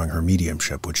destroying her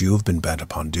mediumship, which you have been bent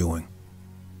upon doing.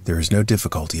 There is no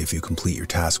difficulty if you complete your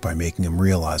task by making him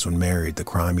realize when married the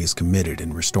crime he has committed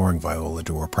in restoring Viola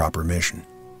to her proper mission,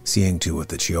 seeing to it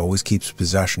that she always keeps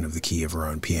possession of the key of her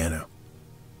own piano.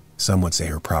 Some would say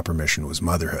her proper mission was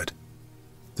motherhood.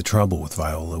 The trouble with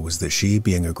Viola was that she,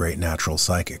 being a great natural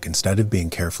psychic, instead of being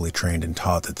carefully trained and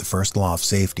taught that the first law of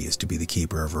safety is to be the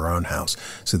keeper of her own house,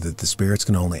 so that the spirits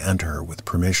can only enter her with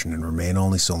permission and remain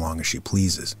only so long as she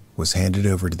pleases, was handed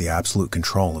over to the absolute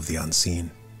control of the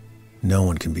unseen. No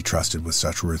one can be trusted with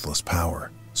such ruthless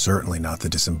power, certainly not the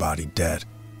disembodied dead.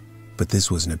 But this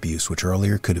was an abuse which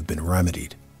earlier could have been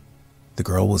remedied. The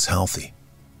girl was healthy.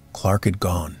 Clark had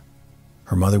gone.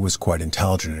 Her mother was quite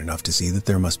intelligent enough to see that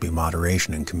there must be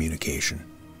moderation in communication.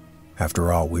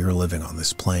 After all, we are living on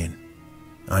this plane.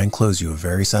 I enclose you a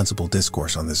very sensible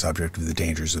discourse on the subject of the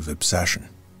dangers of obsession.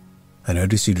 I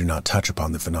notice you do not touch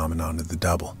upon the phenomenon of the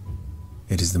double.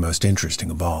 It is the most interesting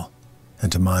of all,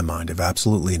 and to my mind of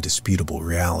absolutely indisputable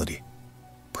reality.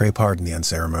 Pray pardon the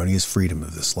unceremonious freedom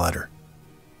of this letter.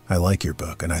 I like your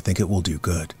book, and I think it will do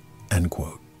good." End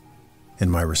quote. In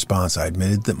my response, I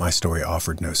admitted that my story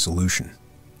offered no solution.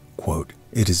 Quote,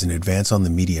 "It is an advance on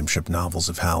the mediumship novels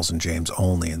of Howells and James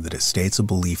only in that it states a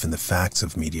belief in the facts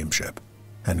of mediumship."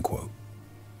 End quote.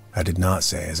 I did not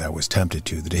say, as I was tempted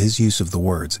to, that his use of the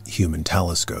words human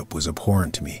telescope was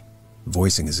abhorrent to me,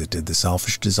 voicing as it did the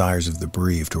selfish desires of the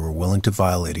bereaved who were willing to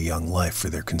violate a young life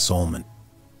for their consolement.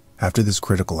 After this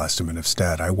critical estimate of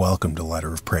Stead, I welcomed a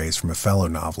letter of praise from a fellow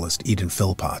novelist, Eden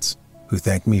Philpotts, who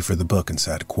thanked me for the book and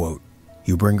said, quote,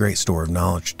 "You bring great store of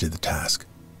knowledge to the task.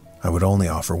 I would only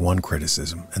offer one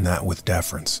criticism, and that with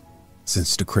deference,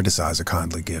 since to criticize a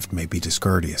kindly gift may be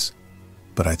discourteous.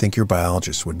 But I think your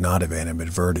biologist would not have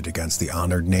animadverted against the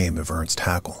honored name of Ernst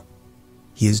Haeckel.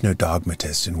 He is no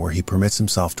dogmatist, and where he permits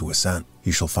himself to assent,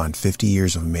 you shall find 50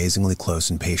 years of amazingly close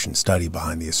and patient study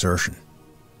behind the assertion.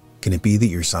 Can it be that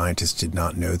your scientists did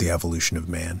not know the evolution of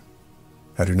man?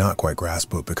 I do not quite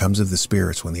grasp what becomes of the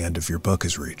spirits when the end of your book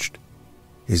is reached.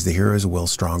 Is the hero's will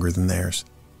stronger than theirs?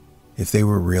 If they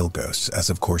were real ghosts, as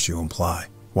of course you imply,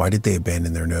 why did they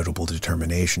abandon their notable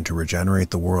determination to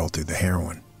regenerate the world through the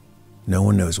heroine? No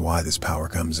one knows why this power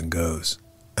comes and goes."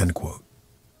 End quote.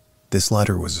 This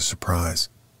letter was a surprise.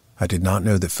 I did not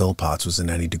know that Philpotts was in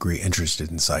any degree interested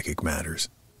in psychic matters.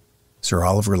 Sir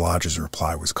Oliver Lodge's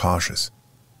reply was cautious.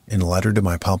 In a letter to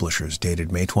my publishers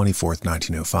dated May 24,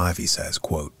 1905, he says,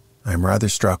 quote, "I am rather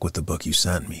struck with the book you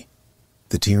sent me.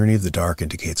 The Tyranny of the Dark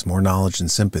indicates more knowledge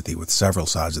and sympathy with several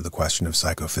sides of the question of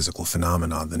psychophysical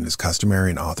phenomena than is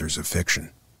customary in authors of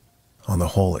fiction. On the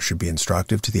whole, it should be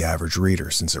instructive to the average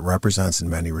reader, since it represents in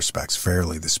many respects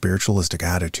fairly the spiritualistic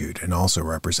attitude and also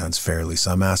represents fairly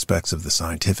some aspects of the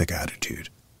scientific attitude.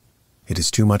 It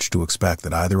is too much to expect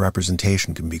that either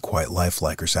representation can be quite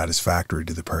lifelike or satisfactory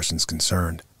to the persons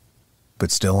concerned.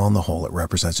 but still on the whole it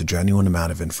represents a genuine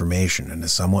amount of information and a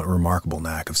somewhat remarkable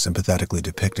knack of sympathetically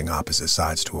depicting opposite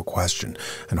sides to a question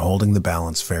and holding the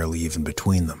balance fairly even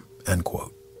between them." End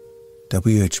quote.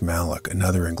 W.H. Mallock,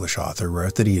 another English author,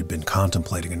 wrote that he had been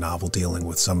contemplating a novel dealing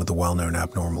with some of the well-known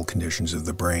abnormal conditions of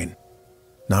the brain.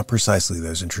 Not precisely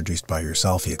those introduced by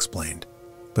yourself, he explained,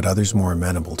 but others more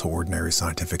amenable to ordinary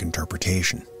scientific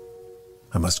interpretation.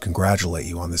 "I must congratulate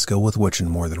you on the skill with which in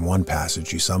more than one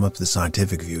passage you sum up the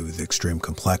scientific view of the extreme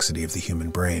complexity of the human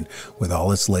brain with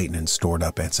all its latent and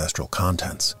stored-up ancestral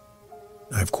contents."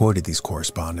 I have quoted these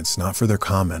correspondents not for their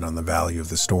comment on the value of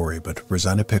the story, but to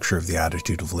present a picture of the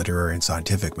attitude of literary and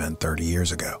scientific men 30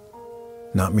 years ago,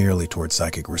 not merely toward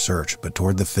psychic research, but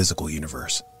toward the physical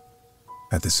universe.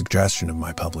 At the suggestion of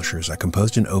my publishers, I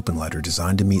composed an open letter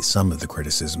designed to meet some of the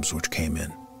criticisms which came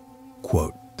in.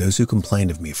 Quote, "Those who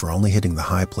complained of me for only hitting the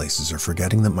high places are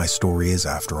forgetting that my story is,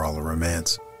 after all, a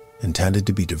romance, intended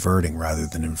to be diverting rather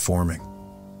than informing.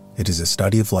 It is a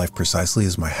study of life precisely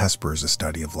as my Hesper is a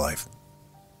study of life.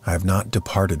 I have not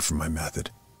departed from my method.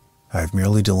 I have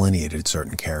merely delineated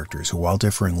certain characters who, while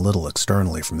differing little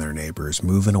externally from their neighbors,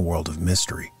 move in a world of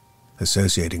mystery,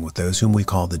 associating with those whom we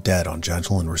call the dead on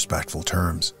gentle and respectful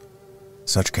terms.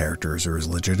 Such characters are as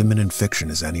legitimate in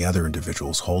fiction as any other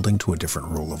individuals holding to a different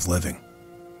rule of living.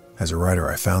 As a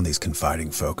writer, I found these confiding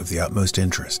folk of the utmost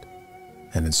interest,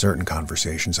 and in certain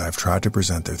conversations I have tried to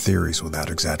present their theories without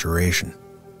exaggeration.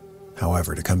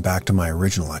 However, to come back to my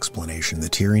original explanation, The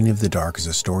Tyranny of the Dark is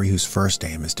a story whose first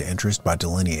aim is to interest by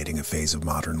delineating a phase of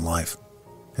modern life,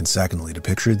 and secondly, to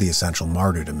picture the essential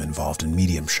martyrdom involved in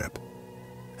mediumship.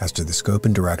 As to the scope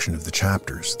and direction of the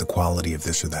chapters, the quality of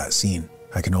this or that scene,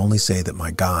 I can only say that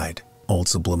my guide, Old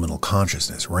Subliminal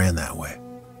Consciousness, ran that way.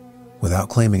 Without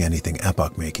claiming anything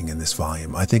epoch-making in this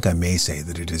volume, I think I may say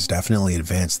that it has definitely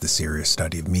advanced the serious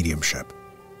study of mediumship.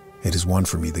 It has won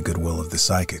for me the goodwill of the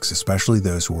psychics, especially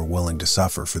those who are willing to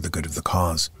suffer for the good of the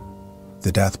cause.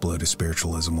 The death blow to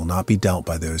spiritualism will not be dealt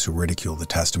by those who ridicule the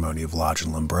testimony of Lodge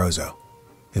and Lombroso.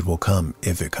 It will come,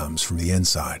 if it comes, from the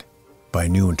inside, by a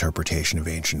new interpretation of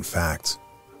ancient facts.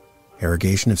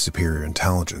 Arrogation of superior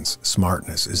intelligence,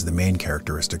 smartness, is the main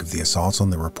characteristic of the assaults on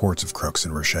the reports of Crooks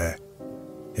and Rocher.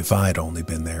 If I had only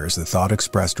been there, as the thought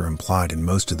expressed or implied in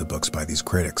most of the books by these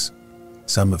critics,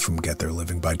 some of whom get their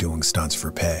living by doing stunts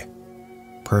for pay.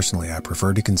 Personally, I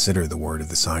prefer to consider the word of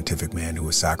the scientific man who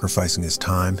is sacrificing his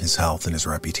time, his health, and his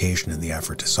reputation in the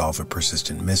effort to solve a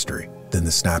persistent mystery, than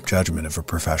the snap judgment of a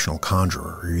professional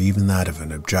conjurer or even that of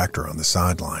an objector on the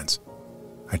sidelines.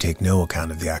 I take no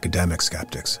account of the academic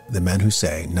skeptics, the men who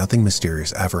say nothing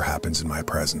mysterious ever happens in my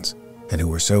presence, and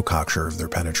who are so cocksure of their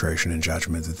penetration and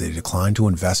judgment that they decline to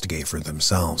investigate for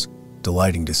themselves,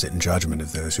 delighting to sit in judgment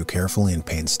of those who carefully and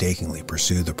painstakingly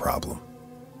pursue the problem.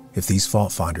 If these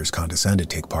fault-finders condescend to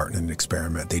take part in an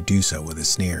experiment, they do so with a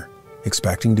sneer,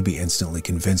 expecting to be instantly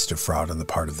convinced of fraud on the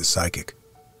part of the psychic.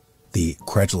 The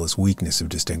credulous weakness of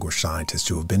distinguished scientists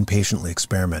who have been patiently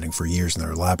experimenting for years in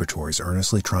their laboratories,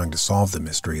 earnestly trying to solve the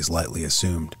mystery, is lightly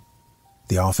assumed.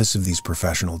 The office of these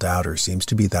professional doubters seems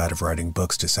to be that of writing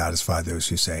books to satisfy those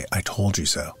who say, "I told you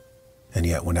so." And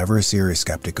yet, whenever a serious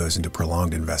skeptic goes into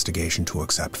prolonged investigation to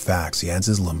accept facts, he ends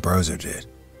as Lombroso did,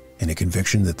 in a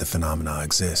conviction that the phenomena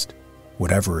exist,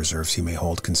 whatever reserves he may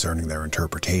hold concerning their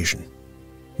interpretation.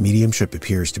 Mediumship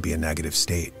appears to be a negative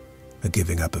state, a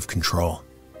giving up of control.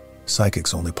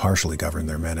 Psychics only partially govern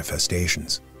their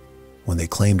manifestations. When they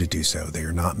claim to do so, they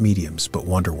are not mediums, but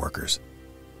wonder workers.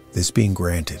 This being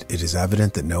granted, it is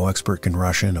evident that no expert can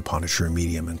rush in upon a true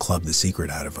medium and club the secret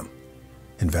out of him.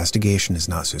 Investigation is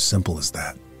not so simple as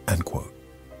that." End quote.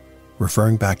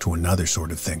 Referring back to another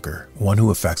sort of thinker, one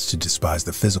who affects to despise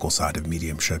the physical side of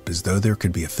mediumship as though there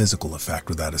could be a physical effect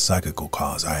without a psychical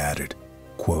cause, I added,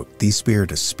 quote, "These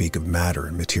spiritists speak of matter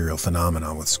and material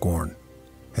phenomena with scorn,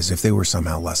 as if they were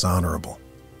somehow less honorable,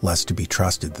 less to be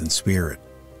trusted than spirit.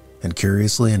 And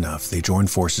curiously enough, they join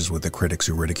forces with the critics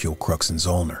who ridicule Crooks and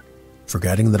Zollner,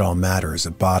 forgetting that all matter is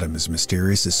at bottom as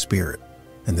mysterious as spirit,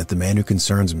 and that the man who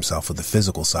concerns himself with the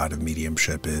physical side of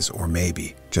mediumship is, or may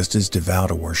be, just as devout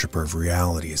a worshipper of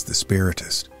reality as the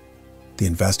spiritist. The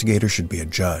investigator should be a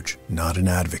judge, not an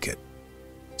advocate.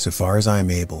 So far as I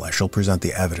am able, I shall present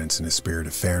the evidence in a spirit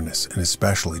of fairness, and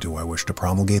especially do I wish to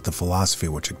promulgate the philosophy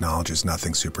which acknowledges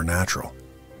nothing supernatural.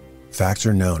 Facts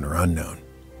are known or unknown.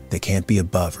 They can't be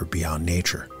above or beyond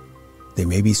nature. They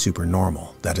may be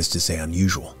supernormal, that is to say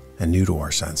unusual, and new to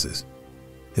our senses.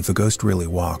 If a ghost really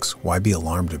walks, why be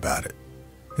alarmed about it?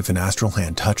 If an astral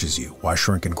hand touches you, why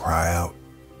shrink and cry out?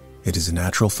 It is a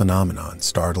natural phenomenon,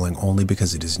 startling only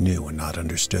because it is new and not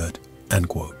understood." End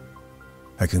quote.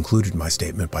 I concluded my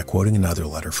statement by quoting another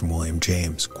letter from William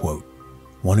James, quote,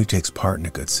 One who takes part in a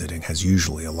good sitting has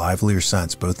usually a livelier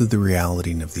sense both of the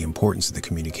reality and of the importance of the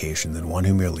communication than one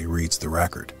who merely reads the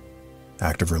record.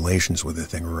 Active relations with the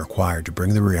thing are required to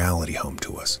bring the reality home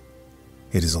to us.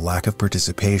 It is a lack of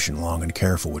participation, long and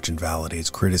careful, which invalidates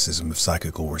criticism of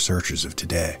psychical researchers of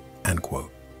today." End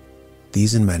quote.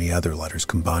 These and many other letters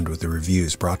combined with the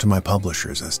reviews brought to my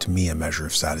publishers as to me a measure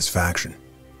of satisfaction.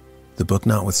 The book,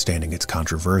 notwithstanding its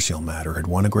controversial matter, had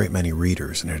won a great many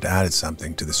readers and had added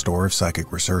something to the store of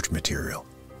psychic research material.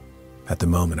 At the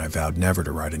moment, I vowed never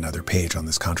to write another page on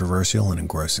this controversial and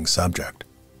engrossing subject.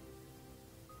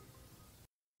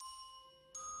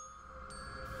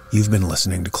 You've been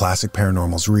listening to Classic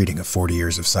Paranormal's reading of 40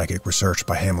 Years of Psychic Research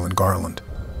by Hamlin Garland.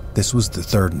 This was the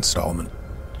third installment.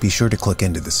 Be sure to click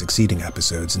into the succeeding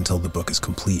episodes until the book is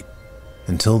complete.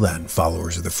 Until then,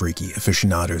 followers of the freaky,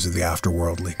 aficionados of the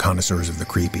afterworldly, connoisseurs of the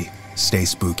creepy, stay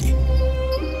spooky.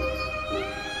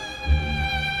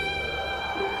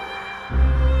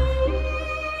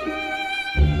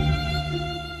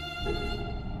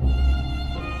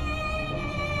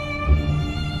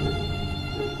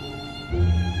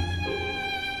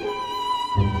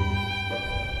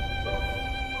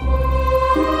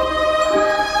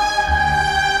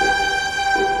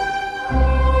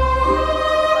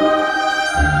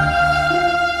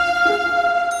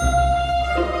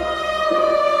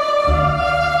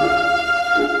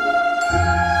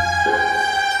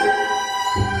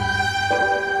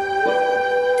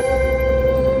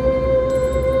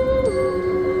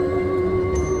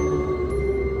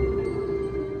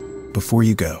 Before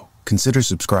you go, consider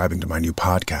subscribing to my new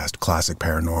podcast, Classic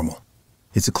Paranormal.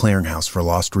 It's a clearinghouse for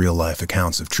lost real-life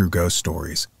accounts of true ghost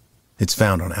stories. It's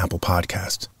found on Apple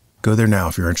Podcasts. Go there now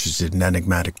if you're interested in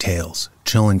enigmatic tales,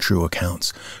 chilling true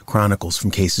accounts, chronicles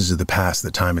from cases of the past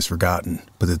that time has forgotten,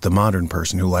 but that the modern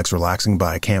person who likes relaxing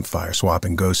by a campfire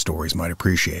swapping ghost stories might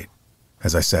appreciate.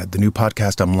 As I said, the new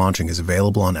podcast I'm launching is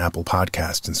available on Apple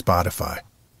Podcasts and Spotify,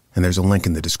 and there's a link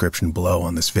in the description below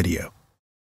on this video.